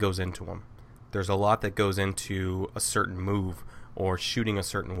lot that goes into them. There's a lot that goes into a certain move, or shooting a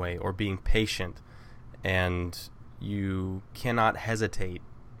certain way, or being patient, and you cannot hesitate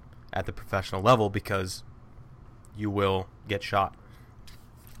at the professional level because you will get shot,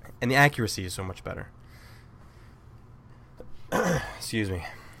 and the accuracy is so much better. Excuse me.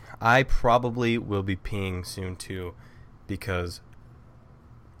 I probably will be peeing soon too, because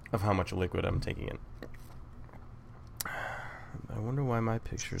of how much liquid I'm taking in. I wonder why my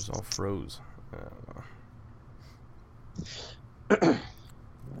pictures all froze. All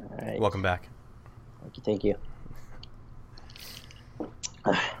right. Welcome back. Thank you.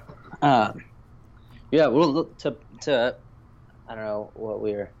 Yeah, we'll look to I don't know what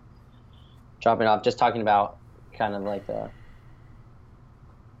we were dropping off. Just talking about kind of like the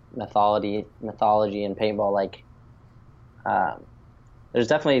mythology in paintball. Like, there's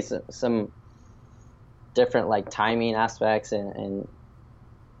definitely some different like timing aspects and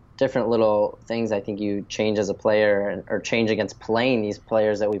different little things I think you change as a player, or change against playing these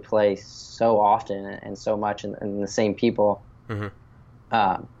players that we play so often and so much, and the same people. Mm-hmm.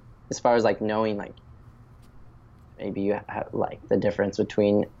 As far as like knowing, like maybe you have like the difference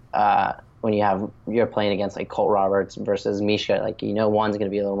between when you're playing against like Colt Roberts versus Misha, like one's going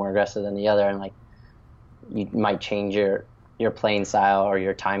to be a little more aggressive than the other, and like you might change your playing style or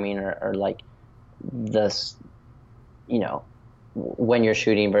your timing, or like this, when you're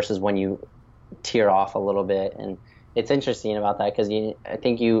shooting versus when you tear off a little bit. And it's interesting about that because I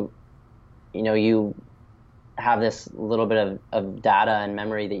think you have this little bit of data and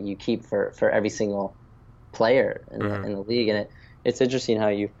memory that you keep for every single player in the league, and it's interesting how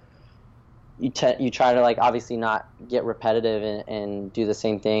you try to like obviously not get repetitive and do the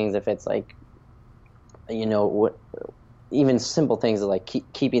same things. If it's like even simple things like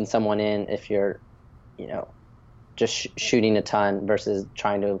keeping someone in, if you're just shooting a ton versus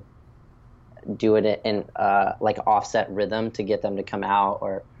trying to do it in like offset rhythm to get them to come out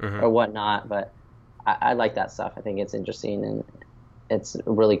or whatnot. But I like that stuff. I think it's interesting and it's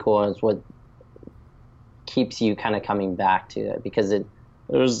really cool, and it's what keeps you kind of coming back to it, because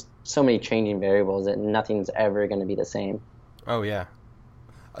there's so many changing variables that nothing's ever going to be the same. Oh yeah.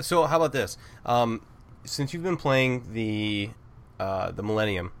 So how about this? Since you've been playing the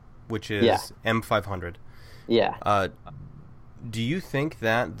Millennium, which is M500, do you think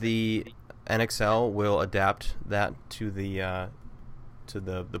that the NXL will adapt that to the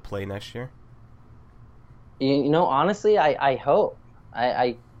play next year? Honestly, I hope.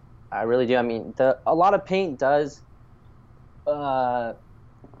 I really do. I mean, a lot of paint does. The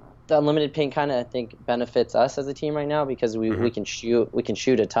unlimited paint kind of, I think, benefits us as a team right now, because we can shoot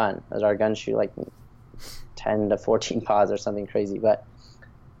a ton, as our guns shoot like 10 to 14 pods or something crazy. But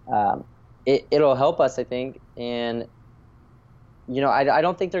it'll help us, I think. And I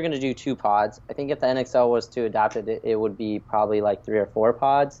don't think they're going to do 2 pods. I think if the NXL was to adapt it, it would be probably like 3 or 4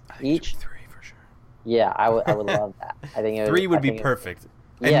 pods each. 3 for sure. Yeah, I would love that. I think 3 would be perfect.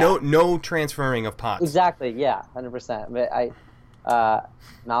 And no transferring of pods. Exactly. Yeah, 100%. But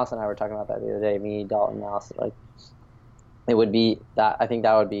Malice and I were talking about that the other day. Me, Dalton, Malice. Like, it would be that. I think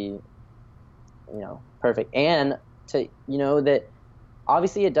that would be, perfect. And to that,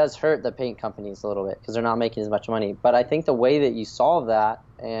 obviously it does hurt the paint companies a little bit because they're not making as much money. But I think the way that you solve that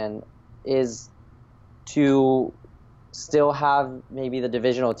is to still have maybe the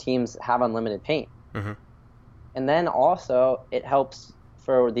divisional teams have unlimited paint, and then also it helps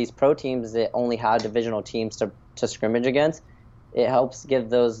for these pro teams that only have divisional teams to scrimmage against. It helps give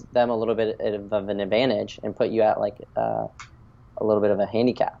them a little bit of an advantage and put you at like a little bit of a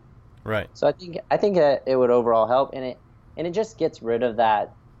handicap. Right. So I think it would overall help, and it just gets rid of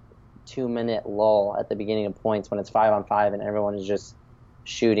that 2-minute lull at the beginning of points when it's 5-on-5 and everyone is just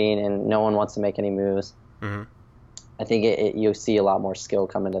shooting and no one wants to make any moves. I think you'll see a lot more skill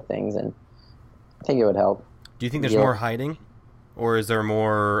come into things, and I think it would help. Do you think there's more hiding, or is there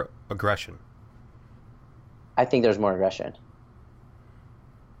more aggression? I think there's more aggression.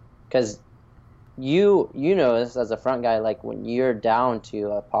 Because you know this as a front guy, like when you're down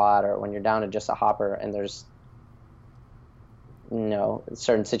to a pod or when you're down to just a hopper and there's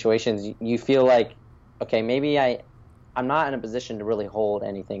certain situations, you feel like, okay, maybe I'm not in a position to really hold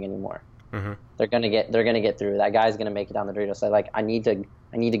anything anymore. They're gonna get through. That guy's gonna make it down the Dorito. So like I need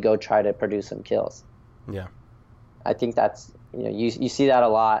to go try to produce some kills. Yeah. I think that's you see that a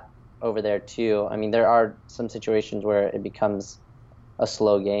lot over there too. I mean, there are some situations where it becomes a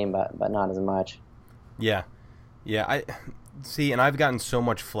slow game, but not as much. Yeah. Yeah, I see, and I've gotten so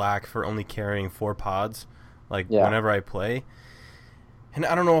much flack for only carrying 4 pods, like Yeah. whenever I play. And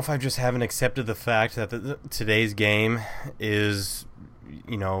I don't know if I just haven't accepted the fact that today's game is,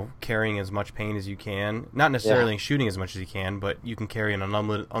 carrying as much paint as you can. Not necessarily shooting as much as you can, but you can carry an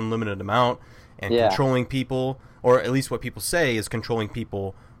unlimited amount, and controlling people, or at least what people say is controlling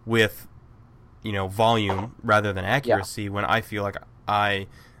people with, volume rather than accuracy. When I feel like I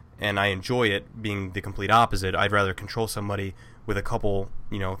enjoy it being the complete opposite. I'd rather control somebody with a couple,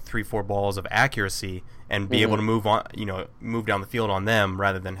 3-4 balls of accuracy and be able to move down the field on them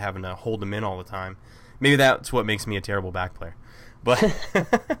rather than having to hold them in all the time. Maybe that's what makes me a terrible back player. But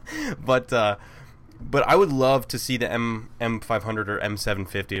but I would love to see the M500 or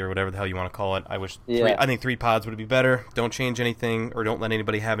M750 or whatever the hell you want to call it. I think 3 pods would be better. Don't change anything, or don't let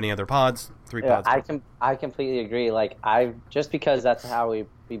anybody have any other pods. 3 pods. I completely agree. Like, just because that's how we've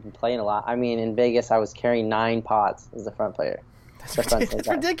been playing a lot. I mean, in Vegas, I was carrying 9 pods as a front player. That's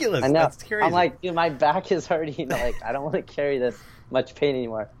ridiculous. I know. That's crazy. I'm like, dude, my back is hurting. Like, I don't want to carry this much paint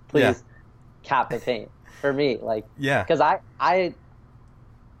anymore. Please cap the paint for me. Like, because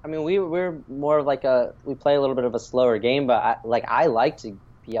I mean, we're more of like we play a little bit of a slower game, but I like to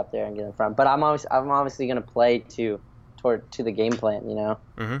be up there and get in front. But I'm obviously going to play to the game plan,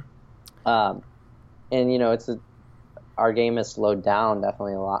 and it's our game has slowed down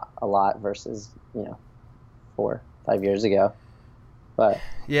definitely a lot versus 4-5 years ago. But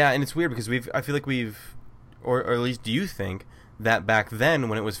yeah, and it's weird because I feel like or at least do you think that back then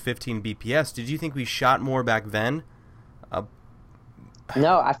when it was 15 BPS, did you think we shot more back then?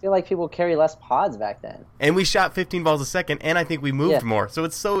 No, I feel like people carry less pods back then. And we shot 15 balls a second, and I think we moved more. So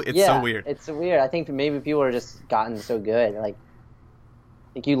it's so weird. It's weird. I think maybe people are just gotten so good. Like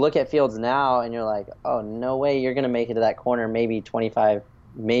you look at fields now, and you're like, oh, no way you're going to make it to that corner maybe 25,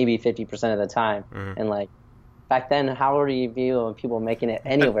 maybe 50% of the time. Mm-hmm. And like back then, how were you viewing people making it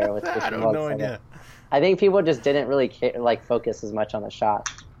anywhere with 15 I don't balls know a second? idea. I think people just didn't really focus as much on the shot.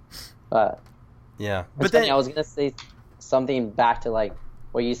 But yeah, but then I was going to say something back to like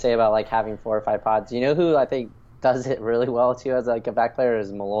what you say about like having 4 or 5 pods. You know who I think does it really well too as like a back player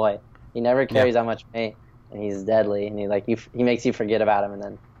is Malloy. He never carries that much paint, and he's deadly, and he makes you forget about him, and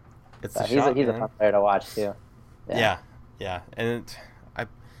then he's a fun player to watch too. Yeah. And I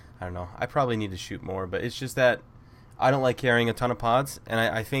don't know. I probably need to shoot more, but it's just that I don't like carrying a ton of pods, and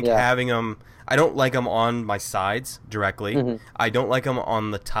I think having them, I don't like them on my sides directly. Mm-hmm. I don't like them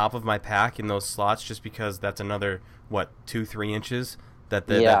on the top of my pack in those slots, just because that's another 2-3 inches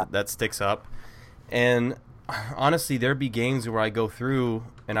that sticks up. And honestly, there'd be games where I go through,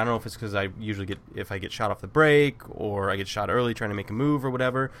 and I don't know if it's because I usually if I get shot off the break or I get shot early trying to make a move or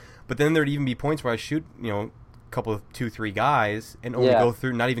whatever. But then there'd even be points where I shoot, a couple of 2-3 guys and only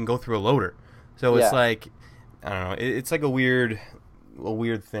not even go through a loader. So it's like, I don't know. It's like a weird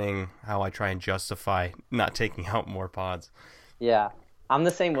thing how I try and justify not taking out more pods. Yeah, I'm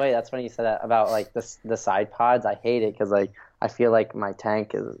the same way. That's when you said that about like the side pods. I hate it because like I feel like my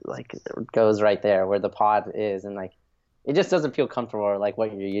tank is like goes right there where the pod is, and like it just doesn't feel comfortable or like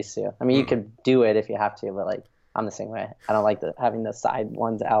what you're used to. I mean, you could do it if you have to, but like I'm the same way. I don't like having the side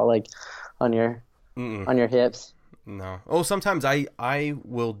ones out like on your hips. No. Oh, sometimes I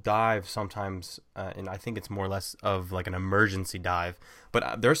will dive sometimes, and I think it's more or less of like an emergency dive.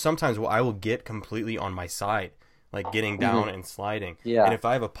 But there's sometimes where I will get completely on my side, like getting down and sliding. Yeah. And if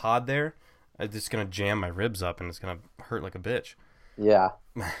I have a pod there, it's just going to jam my ribs up, and it's going to hurt like a bitch. Yeah.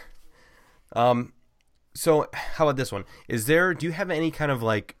 So how about this one? Do you have any kind of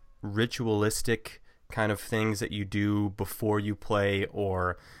like ritualistic kind of things that you do before you play,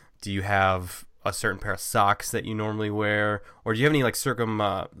 or do you have a certain pair of socks that you normally wear, or do you have any like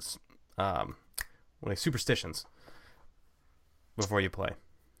superstitions before you play?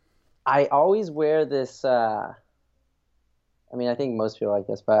 I always wear this. I mean, I think most people like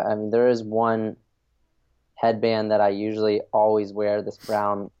this, but I mean, there is one headband that I usually always wear. This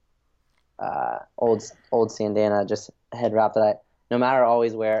brown, old Sandana, just head wrap that I no matter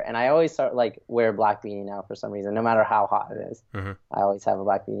always wear, and I always wear black beanie now for some reason, no matter how hot it is. Mm-hmm. I always have a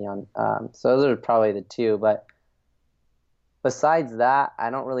black beanie on. So those are probably the two. But besides that, I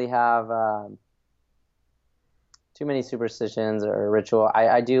don't really have too many superstitions or ritual.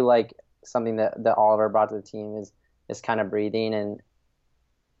 I do like something that Oliver brought to the team is kind of breathing,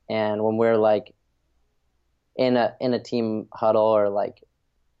 and when we're like in a team huddle or like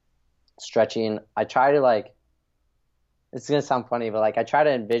stretching, I try to like. It's gonna sound funny, but like I try to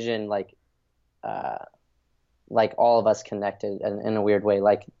envision like all of us connected in a weird way,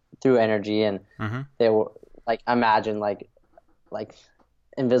 like through energy, and they were like imagine like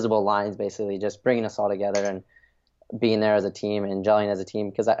invisible lines basically just bringing us all together, being there as a team and gelling as a team.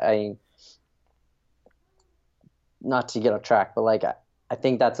 Because I not to get off track, but like I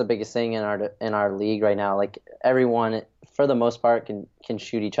think that's the biggest thing in our league right now. Like everyone, for the most part, can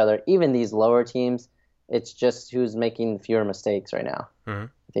shoot each other. Even these lower teams, it's just who's making fewer mistakes right now. Mm-hmm.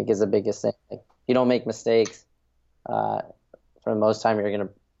 I think is the biggest thing. Like, if you don't make mistakes, for the most time, you're going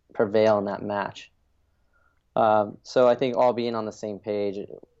to prevail in that match. So I think all being on the same page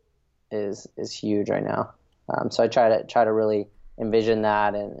is huge right now. So I try to really envision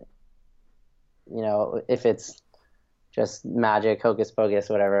that, and if it's just magic, hocus pocus,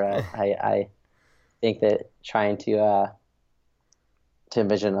 whatever. I think that trying to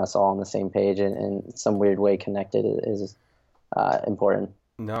envision us all on the same page and in some weird way connected is important.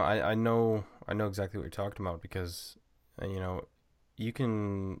 No, I know exactly what you're talking about, because you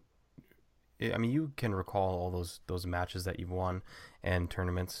can recall all those matches that you've won and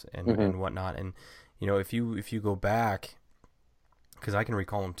tournaments and whatnot, and if you go back, because I can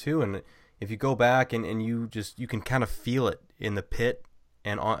recall them too, and if you go back and you can kind of feel it in the pit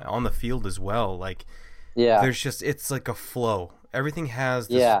and on the field as well. Like, yeah, it's like a flow. Everything has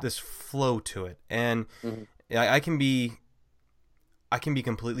this flow to it, and I can be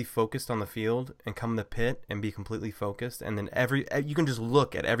completely focused on the field and come in the pit and be completely focused, and then you can just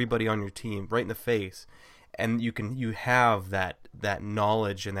look at everybody on your team right in the face, and you have that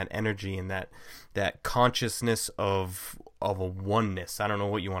knowledge and that energy and that consciousness of a oneness. I don't know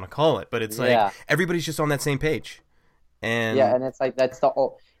what you want to call it, but it's like everybody's just on that same page. And and it's like that's the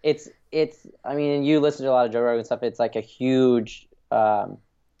whole. It's. I mean, you listen to a lot of Joe Rogan stuff. It's like a huge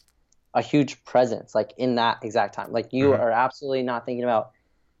presence, like in that exact time. Like you are absolutely not thinking about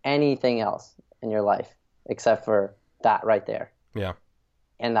anything else in your life except for that right there. Yeah.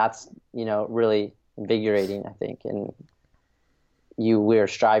 And that's really invigorating, I think, and we're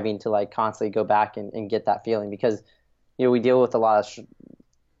striving to like constantly go back and get that feeling, because we deal with a lot of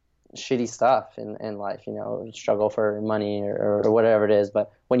shitty stuff in life, struggle for money or whatever it is,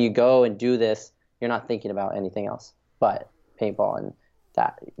 but when you go and do this, you're not thinking about anything else but paintball and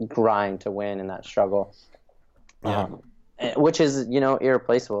that grind to win and that struggle, which is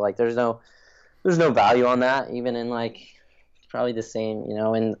irreplaceable. Like there's no value on that, even in like probably the same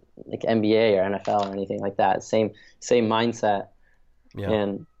in like NBA or NFL or anything like that. Same mindset.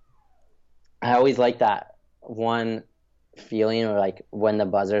 And I always like that one feeling, or like when the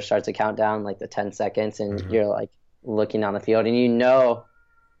buzzer starts to count down, like the 10 seconds, and you're like looking down the field, and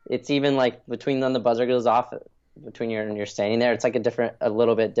it's even like between when the buzzer goes off, between you're standing there, it's like a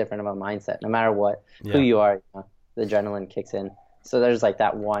little bit different of a mindset, no matter who you are. The adrenaline kicks in. So there's like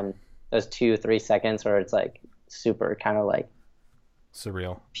those 2-3 seconds where it's like super kind of like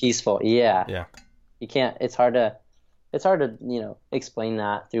surreal, peaceful. Yeah. You can't. It's hard to explain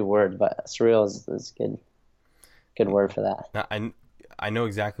that through words, but surreal is good word for that. Now, I know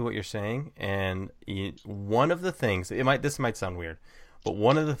exactly what you're saying, and one of the things, this might sound weird, but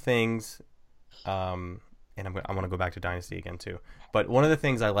one of the things, and I want to go back to Dynasty again too, but one of the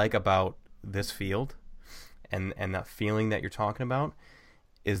things I like about this field and that feeling that you're talking about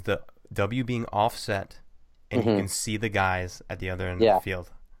is the W being offset, and you can see the guys at the other end of the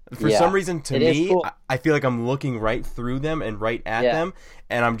field. For some reason, to me, cool. I feel like I'm looking right through them and right at them,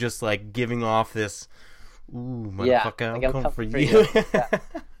 and I'm just like giving off this, ooh, motherfucker, I'm coming for you.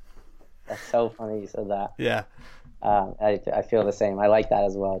 That's so funny you said that. Yeah. I feel the same. I like that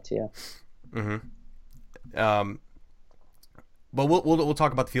as well too. But we'll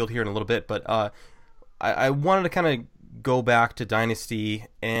talk about the field here in a little bit. But I wanted to kind of go back to Dynasty,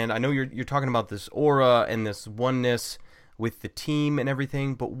 and I know you're talking about this aura and this oneness with the team and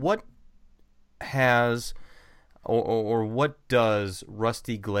everything. But what has or what does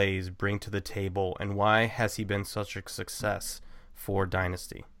Rusty Glaze bring to the table, and why has he been such a success for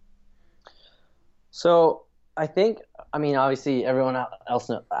Dynasty? So I think, obviously everyone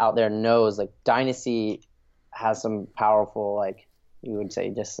else out there knows, like, Dynasty has some powerful, like, you would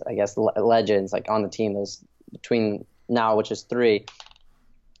say, just, I guess, legends, like, on the team. Those between now, which is 3,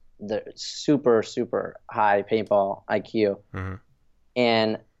 the super, super high paintball IQ.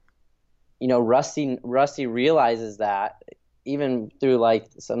 And, Rusty realizes that even through, like,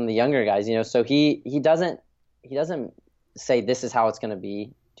 some of the younger guys, so he doesn't say this is how it's going to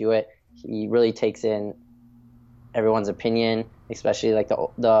be, do it. He really takes in everyone's opinion, especially like the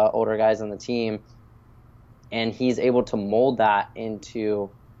older guys on the team, and he's able to mold that into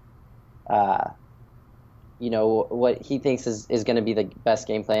what he thinks is going to be the best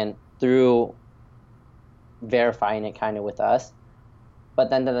game plan through verifying it kind of with us. But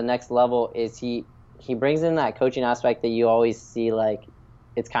then to the next level is he brings in that coaching aspect that you always see, like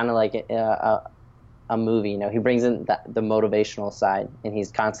it's kind of like a a movie. He brings in the motivational side, and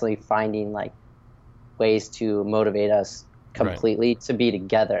he's constantly finding like ways to motivate us completely to be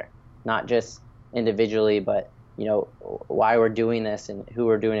together, not just individually, but why we're doing this and who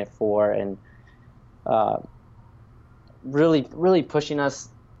we're doing it for, and really pushing us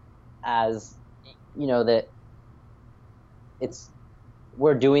as that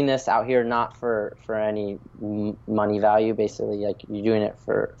we're doing this out here not for any money value. Basically, like, you're doing it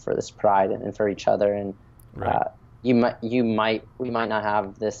for this pride and for each other, and we might not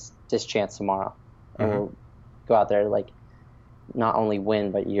have this chance tomorrow, and we'll go out there, like, not only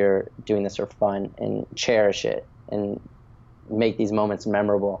win, but you're doing this for fun, and cherish it and make these moments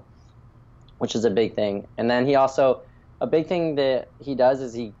memorable, which is a big thing. And then a big thing that he does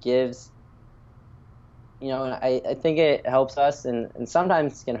is he gives, I think it helps us, and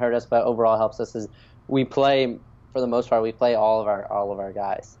sometimes can hurt us, but overall helps us, is we play, for the most part, we play all of our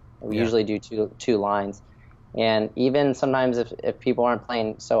guys. We usually do two lines. And even sometimes if people aren't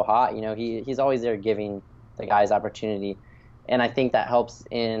playing so hot, he's always there giving the guys opportunity. And I think that helps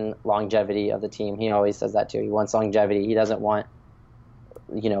in longevity of the team. He always says that too. He wants longevity. He doesn't want,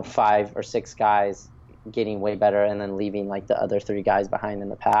 5 or 6 guys getting way better and then leaving like the other 3 guys behind in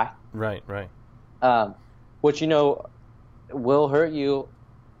the pack. Right. Which, will hurt you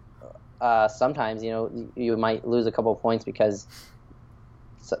sometimes. You might lose a couple of points because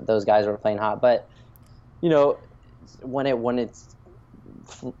those guys were playing hot. But, when it's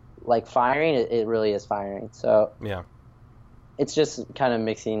like firing, it really is firing. So yeah. It's just kind of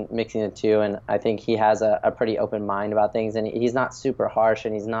mixing the two, and I think he has a pretty open mind about things, and he's not super harsh,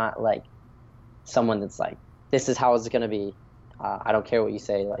 and he's not like someone that's like, this is how it's going to be. I don't care what you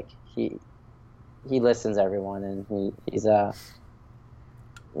say. Like, he listens to everyone, and he's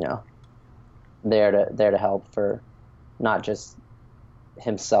there to help for not just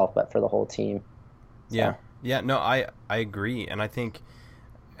himself, but for the whole team. So. Yeah. No, I agree, and I think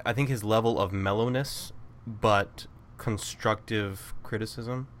his level of mellowness, but constructive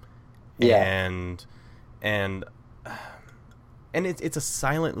criticism, and it's a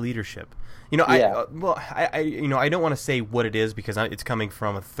silent leadership. I don't want to say what it is because it's coming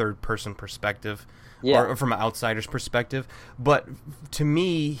from a third person perspective, or from an outsider's perspective. But to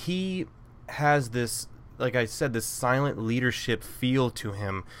me, he has this, like I said, this silent leadership feel to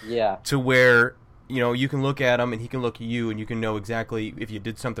him. Yeah. To where you can look at him and he can look at you, and you can know exactly if you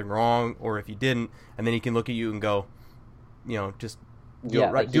did something wrong or if you didn't, and then he can look at you and go, just do it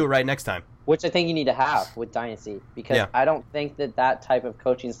right. Do it right next time. Which I think you need to have with Dynasty, because I don't think that type of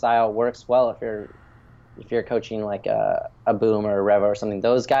coaching style works well if you're coaching like a Boom or a Reva or something.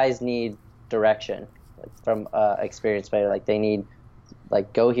 Those guys need direction from experienced player. Like, they need,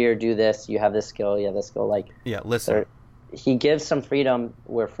 like, go here, do this. You have this skill. You have this skill. Like, listen. He gives some freedom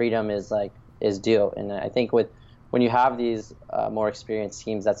where freedom is due, and I think when you have these more experienced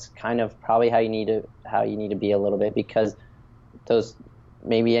teams, that's kind of probably how you need to be a little bit, because those,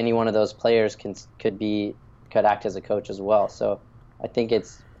 maybe any one of those players could act as a coach as well. So I think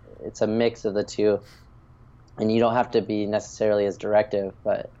it's a mix of the two, and you don't have to be necessarily as directive,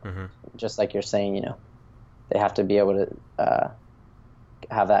 but just like you're saying, they have to be able to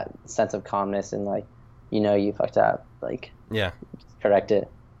have that sense of calmness and, like, you fucked up, like, correct it.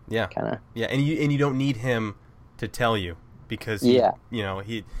 Yeah, kind of. Yeah, and you don't need him to tell you, because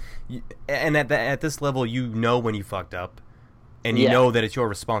and at this level, when you fucked up, and you know that it's your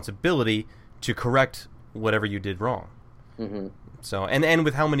responsibility to correct whatever you did wrong. So and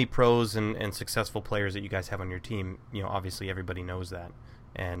with how many pros and successful players that you guys have on your team, obviously everybody knows that,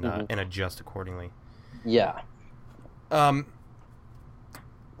 and adjust accordingly. Yeah.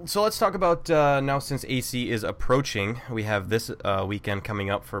 So let's talk about now, since AC is approaching. We have this weekend coming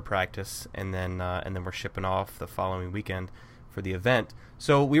up for practice, and then we're shipping off the following weekend for the event.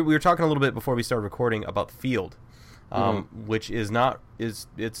 So we were talking a little bit before we started recording about the field, which is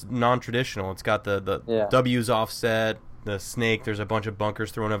non-traditional. It's got the W's offset, the snake. There's a bunch of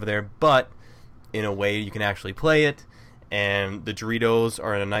bunkers thrown over there, but in a way you can actually play it. And the Doritos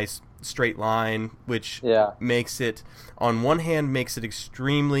are in a nice straight line, which makes it, on one hand, makes it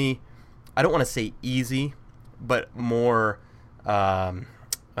extremely, I don't want to say easy, but more,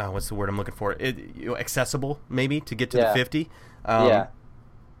 what's the word I'm looking for? Accessible, maybe, to get to the 50.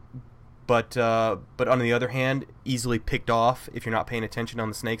 But on the other hand, easily picked off if you're not paying attention on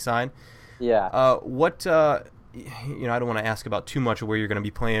the snake side. I don't want to ask about too much of where you're going to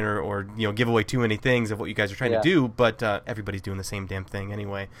be playing or give away too many things of what you guys are trying to do, but everybody's doing the same damn thing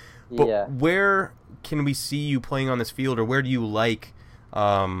anyway. But where can we see you playing on this field, or where do you like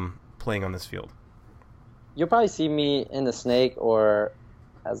playing on this field? You'll probably see me in the snake, or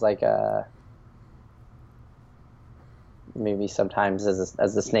as like maybe sometimes as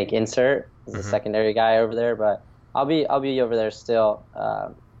the snake insert, as the secondary guy over there. But I'll be over there still,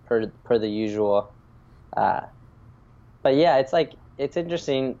 per the usual. But yeah, it's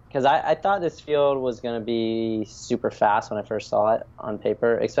interesting because I thought this field was going to be super fast when I first saw it on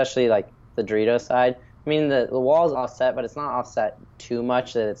paper, especially like the Dorito side. I mean, the wall's offset, but it's not offset too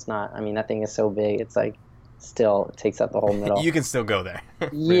much that it's not. I mean, that thing is so big, it's like still it takes up the whole middle. You can still go there.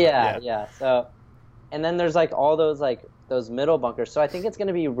 Yeah. So, and then there's like all those middle bunkers. So I think it's going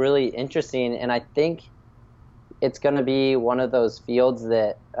to be really interesting, and I think it's going to be one of those fields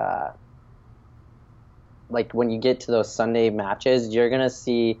that, like when you get to those Sunday matches, you're going to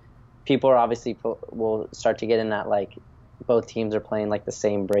see people are obviously will start to get in that like both teams are playing like the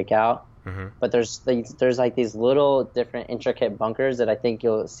same breakout. But there's like these little different intricate bunkers that I think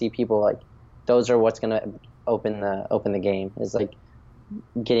you'll see people like those are what's going to open the game, is like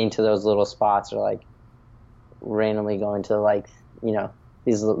getting to those little spots, or like randomly going to like, you know,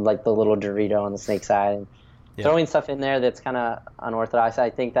 these like the little Dorito on the snake side and throwing stuff in there that's kind of unorthodox.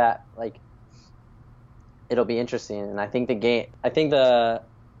 I think that like it'll be interesting, and I think the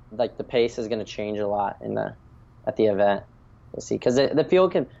pace is going to change a lot at the event. We'll see, because the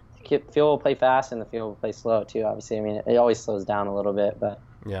field will play fast and the field will play slow too. Obviously, I mean it always slows down a little bit, but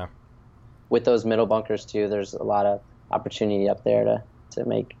with those middle bunkers too, there's a lot of opportunity up there to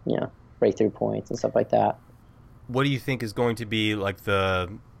make, you know, breakthrough points and stuff like that. What do you think is going to be like the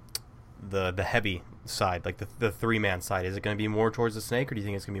heavy side, like the 3-man side? Is it going to be more towards the snake, or do you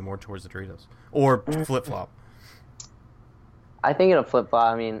think it's going to be more towards the Doritos, or flip flop? I think it'll flip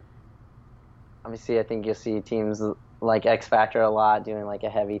flop. I mean, obviously, I think you'll see teams like X Factor a lot doing like a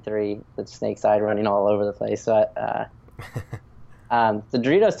heavy 3, the snake side running all over the place. So the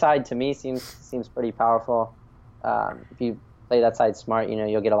Doritos side to me seems pretty powerful. If you play that side smart, you know,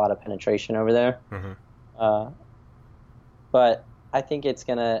 you'll get a lot of penetration over there. But I think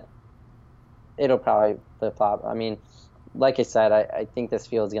it'll probably flip flop. I mean, like I said, I think this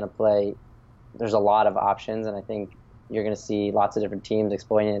field's going to play. There's a lot of options, and I think you're going to see lots of different teams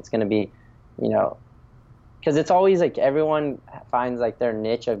exploiting it. It's going to be, you know, because it's always like everyone finds like their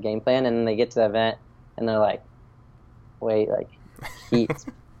niche of game plan, and then they get to the event and they're like, wait, like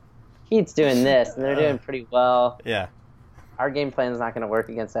Heat's doing this, and they're doing pretty well. Yeah. Our game plan is not going to work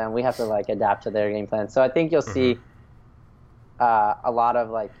against them. We have to like adapt to their game plan. So I think you'll see a lot of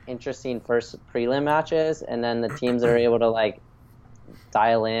like interesting first prelim matches, and then the teams that are able to like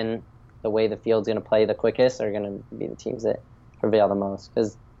dial in the way the field's going to play the quickest are going to be the teams that prevail the most.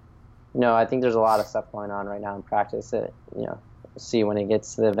 Because, you know, I think there's a lot of stuff going on right now in practice that, you know, we'll see when it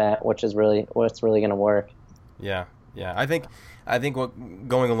gets to the event, what's really going to work. Yeah. I think what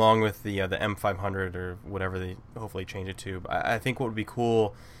going along with the M500 or whatever they hopefully change it to, I think what would be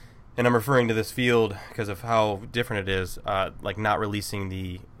cool, and I'm referring to this field because of how different it is, like not releasing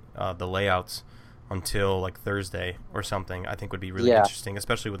the layouts until like Thursday or something, I think would be really interesting,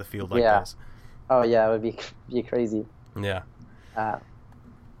 especially with a field like this. Oh yeah, it would be crazy. Yeah.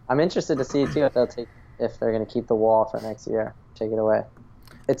 I'm interested to see too if they're going to keep the wall for next year, take it away.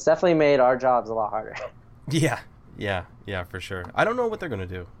 It's definitely made our jobs a lot harder. Yeah, for sure. I don't know what they're gonna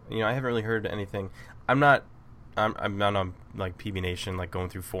do. You know, I haven't really heard anything. I'm not on like PB Nation, like going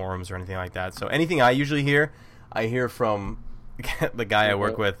through forums or anything like that. So anything I usually hear, I hear from the guy I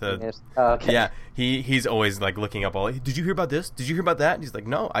work with. Okay. Yeah, he's always like looking up all. Did you hear about this? Did you hear about that? And he's like,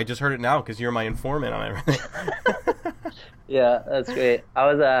 no, I just heard it now because you're my informant on everything. Yeah, that's great.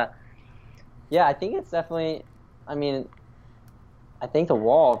 I think it's definitely. I mean, I think the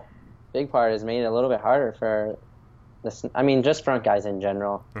wall, big part, has made it a little bit harder for this. I mean, just front guys in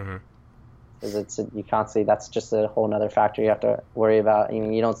general. Because you constantly, that's just a whole other factor you have to worry about. I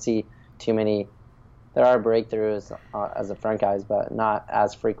mean, you don't see too many. There are breakthroughs as the front guys, but not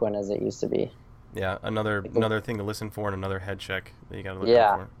as frequent as it used to be. Yeah, another thing to listen for, and another head check that you got to look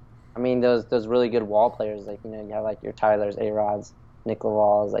out for. I mean, those really good wall players, like, you know, you have like your Tylers, A-Rods, Nick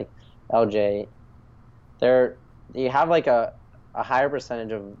Laval's, like LJ. You have like a higher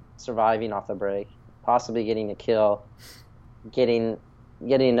percentage of surviving off the break, possibly getting a kill, getting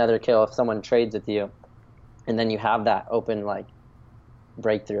another kill if someone trades with you, and then you have that open like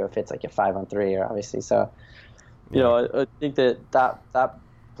breakthrough if it's like a 5-on-3 or obviously. So, you know, I think that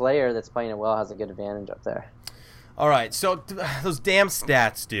player that's playing it well has a good advantage up there. All right, so those damn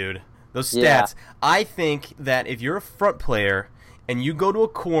stats, dude. Those stats. Yeah. I think that if you're a front player and you go to a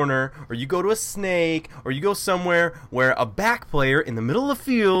corner, or you go to a snake, or you go somewhere where a back player in the middle of the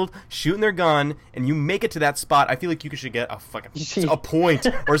field shooting their gun, and you make it to that spot, I feel like you should get a point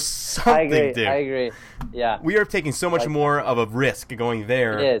or something, dude. I agree. Yeah. We are taking so much more of a risk going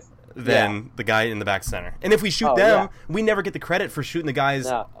there. It is. than the guy in the back center. And if we shoot them, we never get the credit for shooting the guys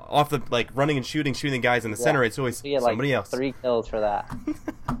off the running and shooting the guys in the center. It's always somebody else. 3 kills for that.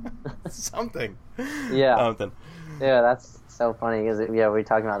 Something. Yeah. Something. Yeah, that's so funny because we're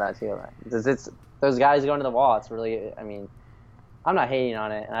talking about that too. It's those guys going to the wall. It's really, I mean, I'm not hating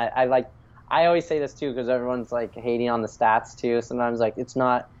on it. And I always say this too because everyone's like hating on the stats too. Sometimes like it's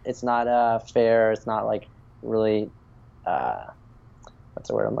not fair. It's not like really what's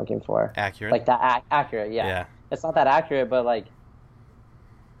the word I'm looking for? Accurate. Like that accurate. Yeah. It's not that accurate, but like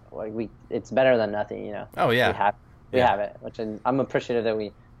it's better than nothing. You know. Oh yeah. We have it, which I'm appreciative that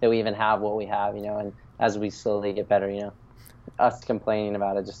we even have what we have. You know, and as we slowly get better, you know, us complaining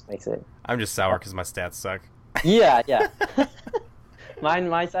about it just makes it. I'm just sour because my stats suck. Yeah.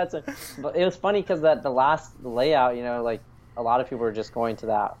 My stats are, but it was funny because the last layout, you know, like a lot of people were just going to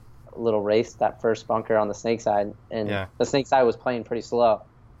that little race, that first bunker on the snake side, and the snake side was playing pretty slow.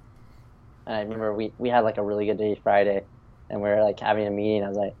 And I remember we had like a really good day Friday, and we were like having a meeting. I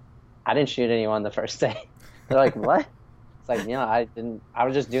was like, I didn't shoot anyone the first day. They're like, what? It's like, you know, I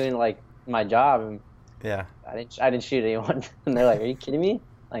was just doing like my job, and I didn't shoot anyone. And they're like, are you kidding me?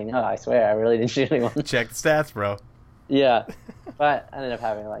 Like, no, I swear, I really didn't shoot anyone. Check the stats, bro. Yeah, but I ended up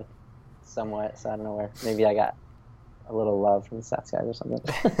having like somewhat, so I don't know where. Maybe I got a little love from the stats guys or something.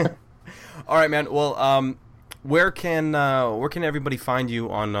 All right, man. Well, where can everybody find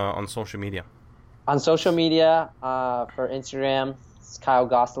you on social media? On social media, for Instagram, it's Kyle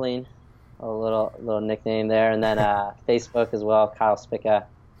Gosling, a little nickname there, and then Facebook as well, Kyle Spicka,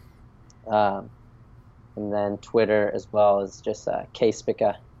 and then Twitter as well is just K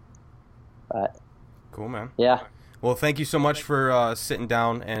Spicka. But cool, man. Yeah. Well, thank you so much for sitting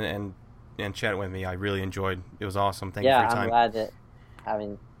down and chatting with me. I really enjoyed. It was awesome. Thank you for your time. Yeah, I'm glad that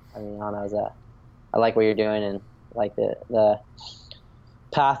having me on. I like what you're doing and like the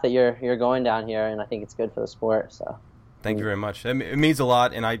path that you're going down here, and I think it's good for the sport. So, thank you very much. It means a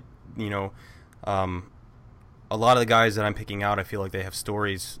lot, and a lot of the guys that I'm picking out, I feel like they have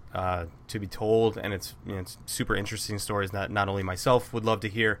stories to be told, and it's super interesting stories that not only myself would love to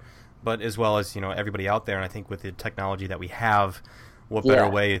hear, but as well as everybody out there. And I think with the technology that we have, what better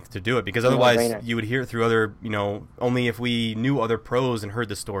way to do it? Because otherwise you would hear it through other, only if we knew other pros and heard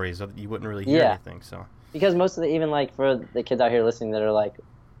the stories, you wouldn't really hear anything. So because most of even like for the kids out here listening that are like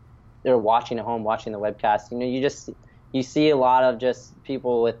they're watching at home, watching the webcast, you see a lot of just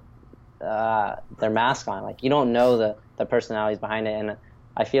people with their mask on. Like you don't know the personalities behind it, and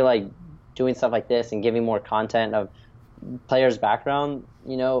I feel like doing stuff like this and giving more content of players' background,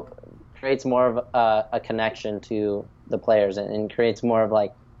 creates more of a connection to the players and creates more of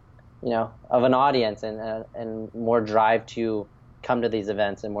like, of an audience and more drive to come to these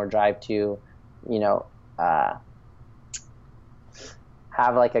events and more drive to, have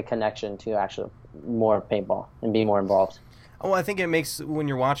like a connection to actually more paintball and be more involved. Oh, I think it makes, when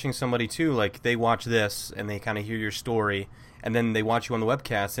you're watching somebody too, like they watch this and they kind of hear your story, and then they watch you on the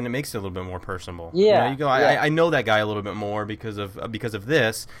webcast, and it makes it a little bit more personable. Yeah, you go, I know that guy a little bit more because of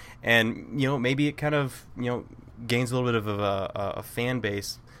this, and maybe it kind of gains a little bit of a fan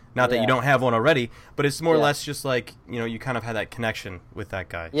base. Not that you don't have one already, but it's more or less just like you kind of had that connection with that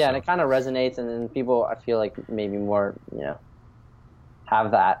guy. Yeah, and it kind of resonates, and then people, I feel like maybe more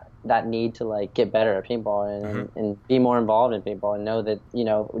have that need to like get better at paintball and be more involved in paintball and know that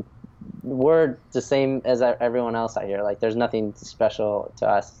we're the same as everyone else out here. Like there's nothing special to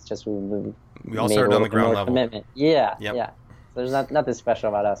us. It's just we all started on the ground level. Commitment. Yeah. So there's nothing special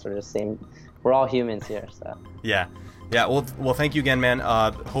about us. We're just we're all humans here. So yeah. Well, thank you again, man.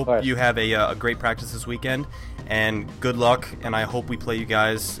 Hope you have a great practice this weekend, and good luck. And I hope we play you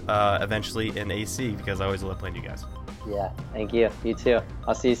guys eventually in AC because I always love playing you guys. Yeah, thank you. You too.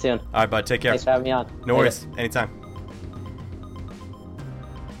 I'll see you soon. All right, bud. Take care. Thanks for having me on. No worries. Anytime.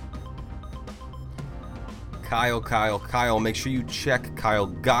 Kyle. Make sure you check Kyle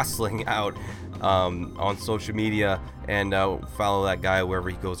Gosling out on social media and follow that guy wherever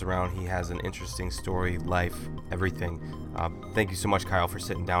he goes around. He has an interesting story, life, everything. Thank you so much, Kyle, for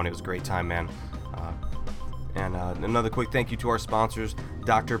sitting down. It was a great time, man. And another quick thank you to our sponsors,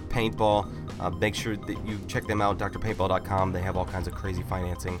 Dr. Paintball. Make sure that you check them out, drpaintball.com. They have all kinds of crazy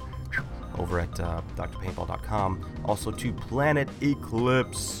financing over at drpaintball.com. Also to Planet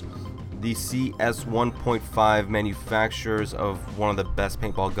Eclipse, the CS 1.5 manufacturers of one of the best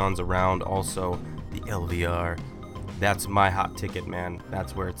paintball guns around. Also the LVR. That's my hot ticket, man.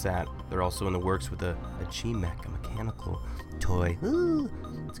 That's where it's at. They're also in the works with a G-Mech, a mechanical toy. Ooh,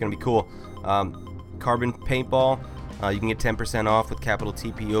 it's going to be cool. Carbon paintball, you can get 10% off with capital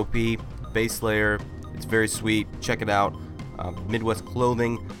TPOP. Base layer, it's very sweet. Check it out.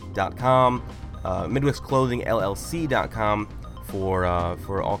 MidwestClothing.com, MidwestClothingLLC.com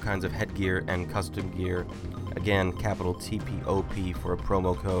for all kinds of headgear and custom gear. Again, capital TPOP for a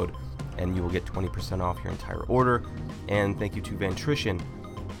promo code, and you will get 20% off your entire order. And thank you to Vantrition,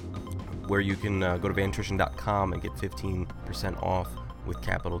 where you can go to vantrition.com and get 15% off with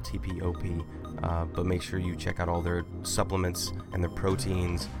capital TPOP. But make sure you check out all their supplements and their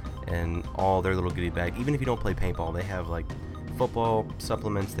proteins and all their little goodie bag. Even if you don't play paintball, they have like football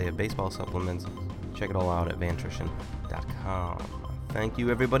supplements, they have baseball supplements. Check it all out at vantrition.com. Thank you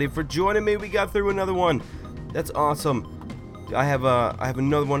everybody for joining me. We got through another one. That's awesome. I have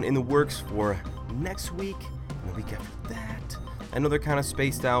another one in the works for next week and the week after that. I know they're kind of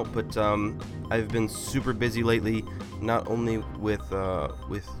spaced out, but I've been super busy lately, not only with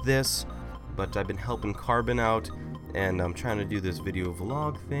this, but I've been helping Carbon out, and I'm trying to do this video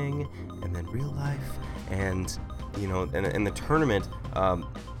vlog thing, and then real life, and you know, and the tournament,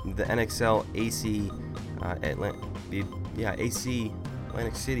 the NXL AC AC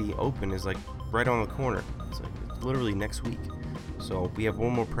Atlantic City Open is like right on the corner. It's like literally next week. So we have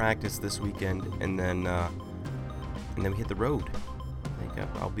one more practice this weekend, and then we hit the road. I think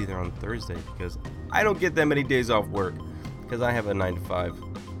I'll be there on Thursday because I don't get that many days off work because I have a 9 to 5,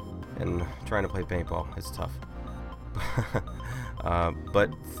 and trying to play paintball is tough. But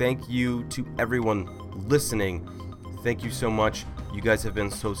thank you to everyone listening. Thank you so much. You guys have been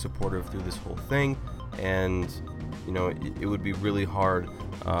so supportive through this whole thing, and you know it would be really hard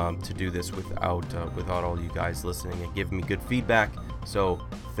to do this without all you guys listening and giving me good feedback. So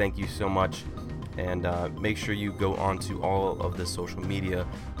thank you so much, and make sure you go on to all of the social media.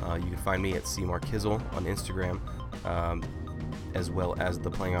 You can find me at cmarkizzle on Instagram, as well as the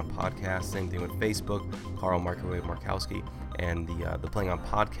Playing On Podcast. Same thing with Facebook, Carl Microwave Markowski, and the Playing On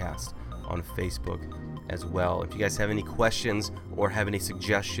Podcast on Facebook as well. If you guys have any questions or have any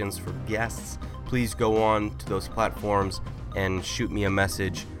suggestions for guests, please go on to those platforms and shoot me a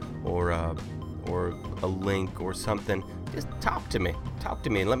message or a link or something. Just talk to me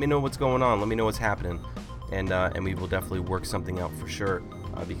and let me know what's going on. Let me know what's happening, and we will definitely work something out for sure,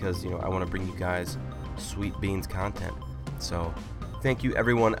 because you know I want to bring you guys sweet beans content. So thank you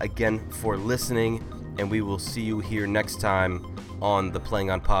everyone again for listening, and we will see you here next time on the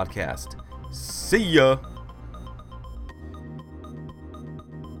Playing On Podcast. See ya!